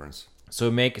big difference.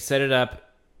 So set it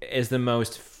up as the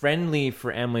most friendly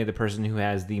for Emily, the person who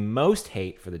has the most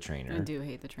hate for the trainer. I do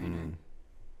hate the trainer.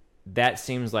 That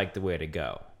seems like the way to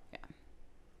go.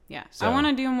 Yeah. So- I want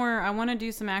to do more. I want to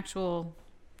do some actual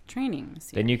training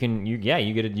this year. Then you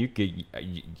could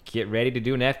get ready to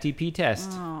do an FTP test.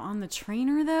 Oh, on the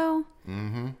trainer though.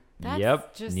 Mm-hmm.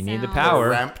 Yep. Just You need the sounds- power. The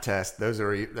ramp test. Those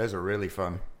are really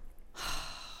fun.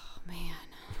 Oh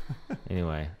man.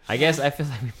 Anyway, I guess I feel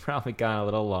like we probably got a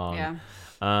little long.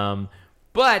 Yeah.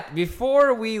 But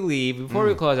before we leave, before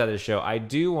we close out the show, I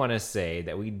do want to say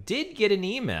that we did get an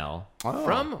email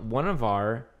from one of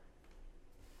our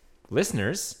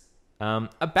listeners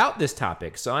about this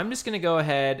topic. So I'm just going to go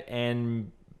ahead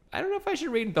and I don't know if I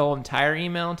should read the whole entire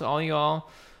email to all y'all,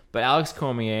 but Alex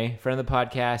Cormier, friend of the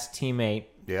podcast, teammate.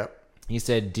 Yep. He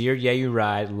said, "Dear Yeah You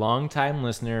Ride, long-time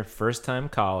listener, first-time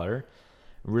caller.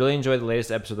 Really enjoyed the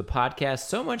latest episode of the podcast,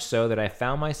 so much so that I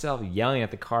found myself yelling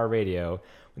at the car radio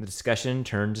when the discussion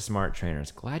turned to smart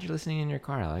trainers." Glad you're listening in your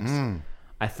car, Alex.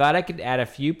 I thought I could add a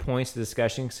few points to the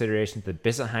discussion consideration to the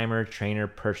Bissenheimer trainer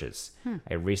purchase.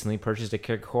 I recently purchased a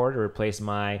kick cord to replace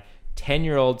my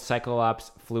 10-year-old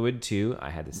Cyclops Fluid 2.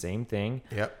 I had the same thing.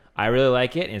 Yep. I really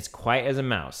like it, and it's quiet as a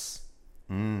mouse.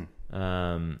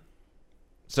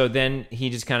 So then he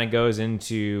just kind of goes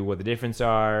into what the difference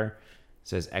are.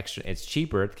 Says it's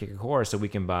cheaper to kick a cord, so we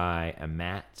can buy a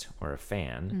mat or a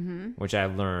fan, which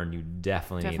I've learned you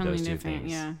definitely need those two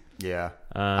things. Yeah.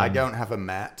 I don't have a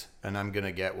mat, and I'm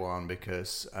gonna get one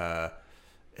because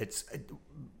it's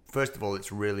first of all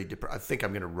it's really I think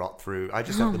I'm gonna rot through. I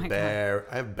just have I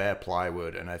have bare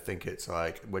plywood, and I think it's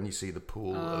like when you see the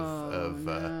pool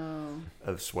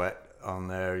of sweat on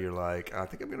there, you're like, I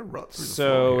think I'm gonna rot through the floor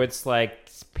So here. it's like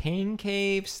pain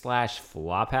cave /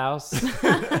 flop house.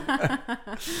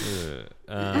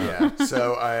 Yeah.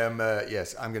 So I am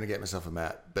yes, I'm gonna get myself a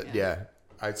mat, but yeah,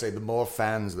 I'd say the more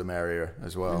fans the merrier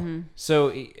as well.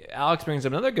 So Alex brings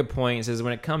up another good point. He says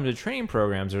when it comes to training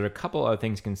programs, there are a couple other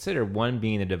things to consider. One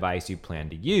being the device you plan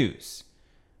to use.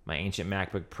 My ancient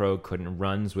MacBook Pro couldn't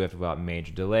run Zwift without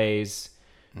major delays.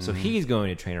 So he's going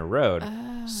to Trainer Road.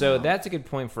 So that's a good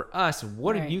point for us.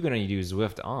 What are you going to use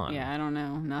Zwift on? Yeah, I don't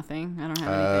know. Nothing. I don't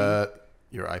have anything.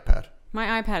 Your iPad.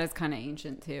 My iPad is kind of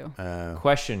ancient too.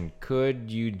 Question, could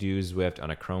you do Zwift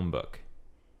on a Chromebook?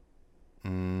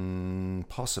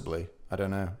 Possibly. I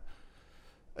don't know.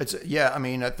 I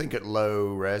mean, I think at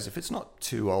low res, if it's not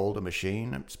too old a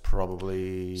machine, it's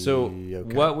probably So okay.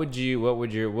 what would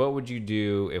you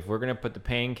do if we're gonna put the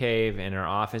pain cave in our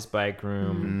office bike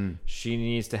room? She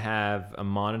needs to have a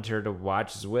monitor to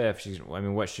watch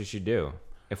Zwift. What should she do?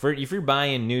 If you're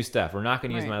buying new stuff, we're not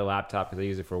gonna use Right. my laptop because I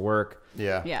use it for work.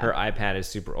 Yeah. Her iPad is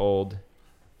super old.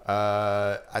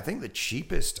 I think the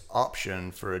cheapest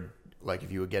option like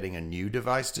if you were getting a new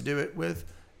device to do it with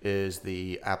is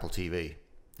the Apple TV,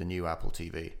 the new Apple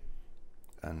TV,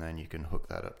 and then you can hook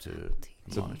that up to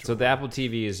monitor. So the Apple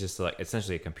TV is just like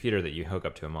essentially a computer that you hook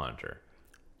up to a monitor.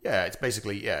 Yeah, it's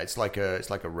basically it's like a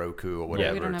Roku or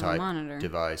whatever we don't have a type monitor.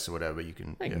 device or whatever. You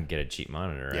can I can get a cheap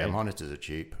monitor, right? yeah, monitors are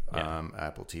cheap. Yeah.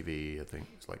 Apple TV, I think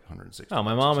it's like 160. Oh,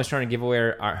 my mom was trying to give away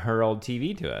her old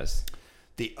TV to us.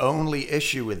 The only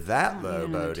issue with that, though, need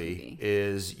another Bodie, TV.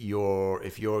 is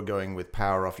if you're going with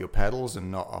power off your pedals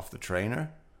and not off the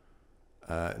trainer,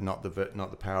 not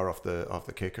the power off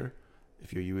the kicker.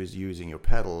 If you're using your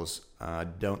pedals, I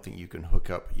don't think you can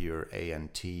hook up your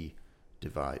ANT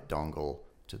device dongle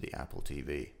to the Apple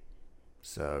TV.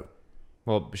 So,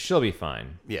 Well, she'll be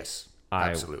fine. yes,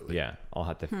 absolutely. Yeah, I'll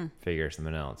have to figure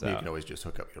something else You out. can always just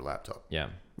hook up your laptop. Yeah.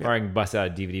 Or I can bust out a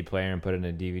DVD player and put in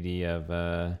a DVD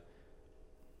of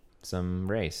some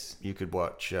race. You could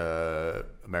watch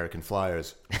American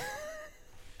Flyers.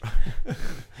 I was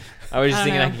just I don't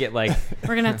thinking I know. could get like,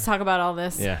 We're gonna have to talk about all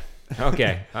this. yeah.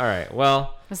 Okay. All right.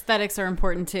 Well, Aesthetics are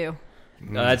important too.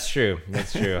 no, that's true.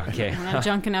 That's true. Okay. We're not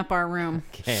junking up our room.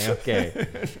 Okay.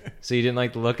 So you didn't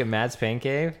like the look at Matt's Pain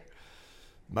Cave?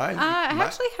 Mine, I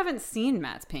actually haven't seen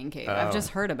Matt's Pain Cave. I've just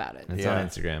heard about it. It's Yeah. on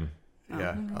Instagram.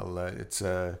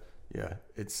 Yeah,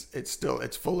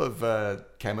 it's full of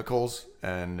chemicals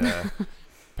and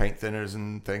paint thinners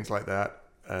and things like that.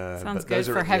 Sounds but good those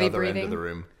are for at heavy the other end of breathing. the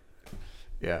room.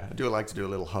 Yeah, I do like to do a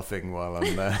little huffing while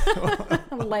I'm.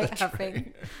 Light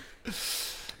huffing.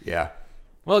 Yeah,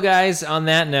 Well, guys, on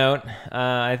that note,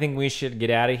 I think we should get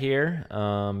out of here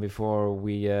before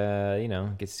we,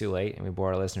 it gets too late and we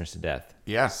bore our listeners to death.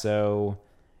 yeah. So,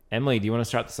 Emily, do you want to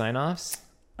start the sign-offs?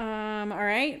 All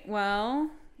right. Well,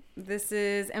 this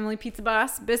is Emily Pizza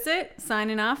Boss Bissett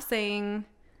signing off saying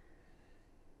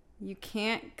you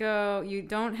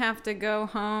don't have to go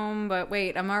home, but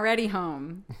wait, I'm already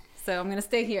home. So I'm going to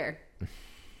stay here.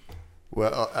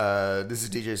 Well, this is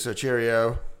DJ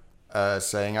Socherio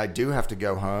saying I do have to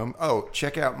go home. Oh,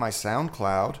 check out my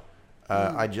SoundCloud.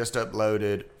 I just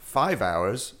uploaded 5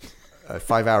 hours, a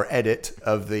 5-hour edit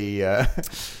of the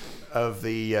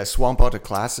Swamp Otter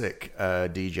Classic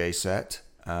DJ set,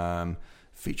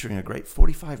 featuring a great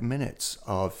 45 minutes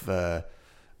of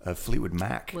Fleetwood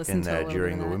Mac Listen in to a there little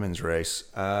during bit the of that. women's race.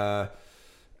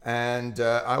 And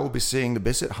I will be seeing the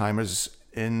Bissett-Heimers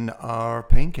in our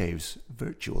pain caves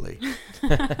virtually.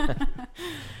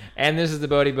 And this is the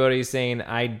Bodie saying,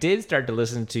 I did start to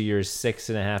listen to your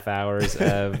 6.5 hours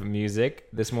of music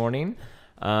this morning.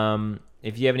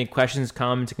 If you have any questions,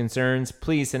 comments, concerns,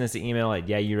 please send us an email at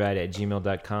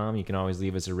yeahyourright@gmail.com. You can always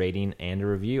leave us a rating and a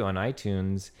review on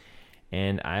iTunes.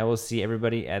 And I will see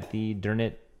everybody at the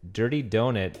Dirty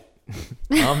Donut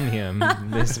Omnium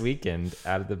this weekend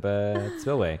out of the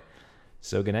Spillway.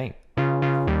 So good night.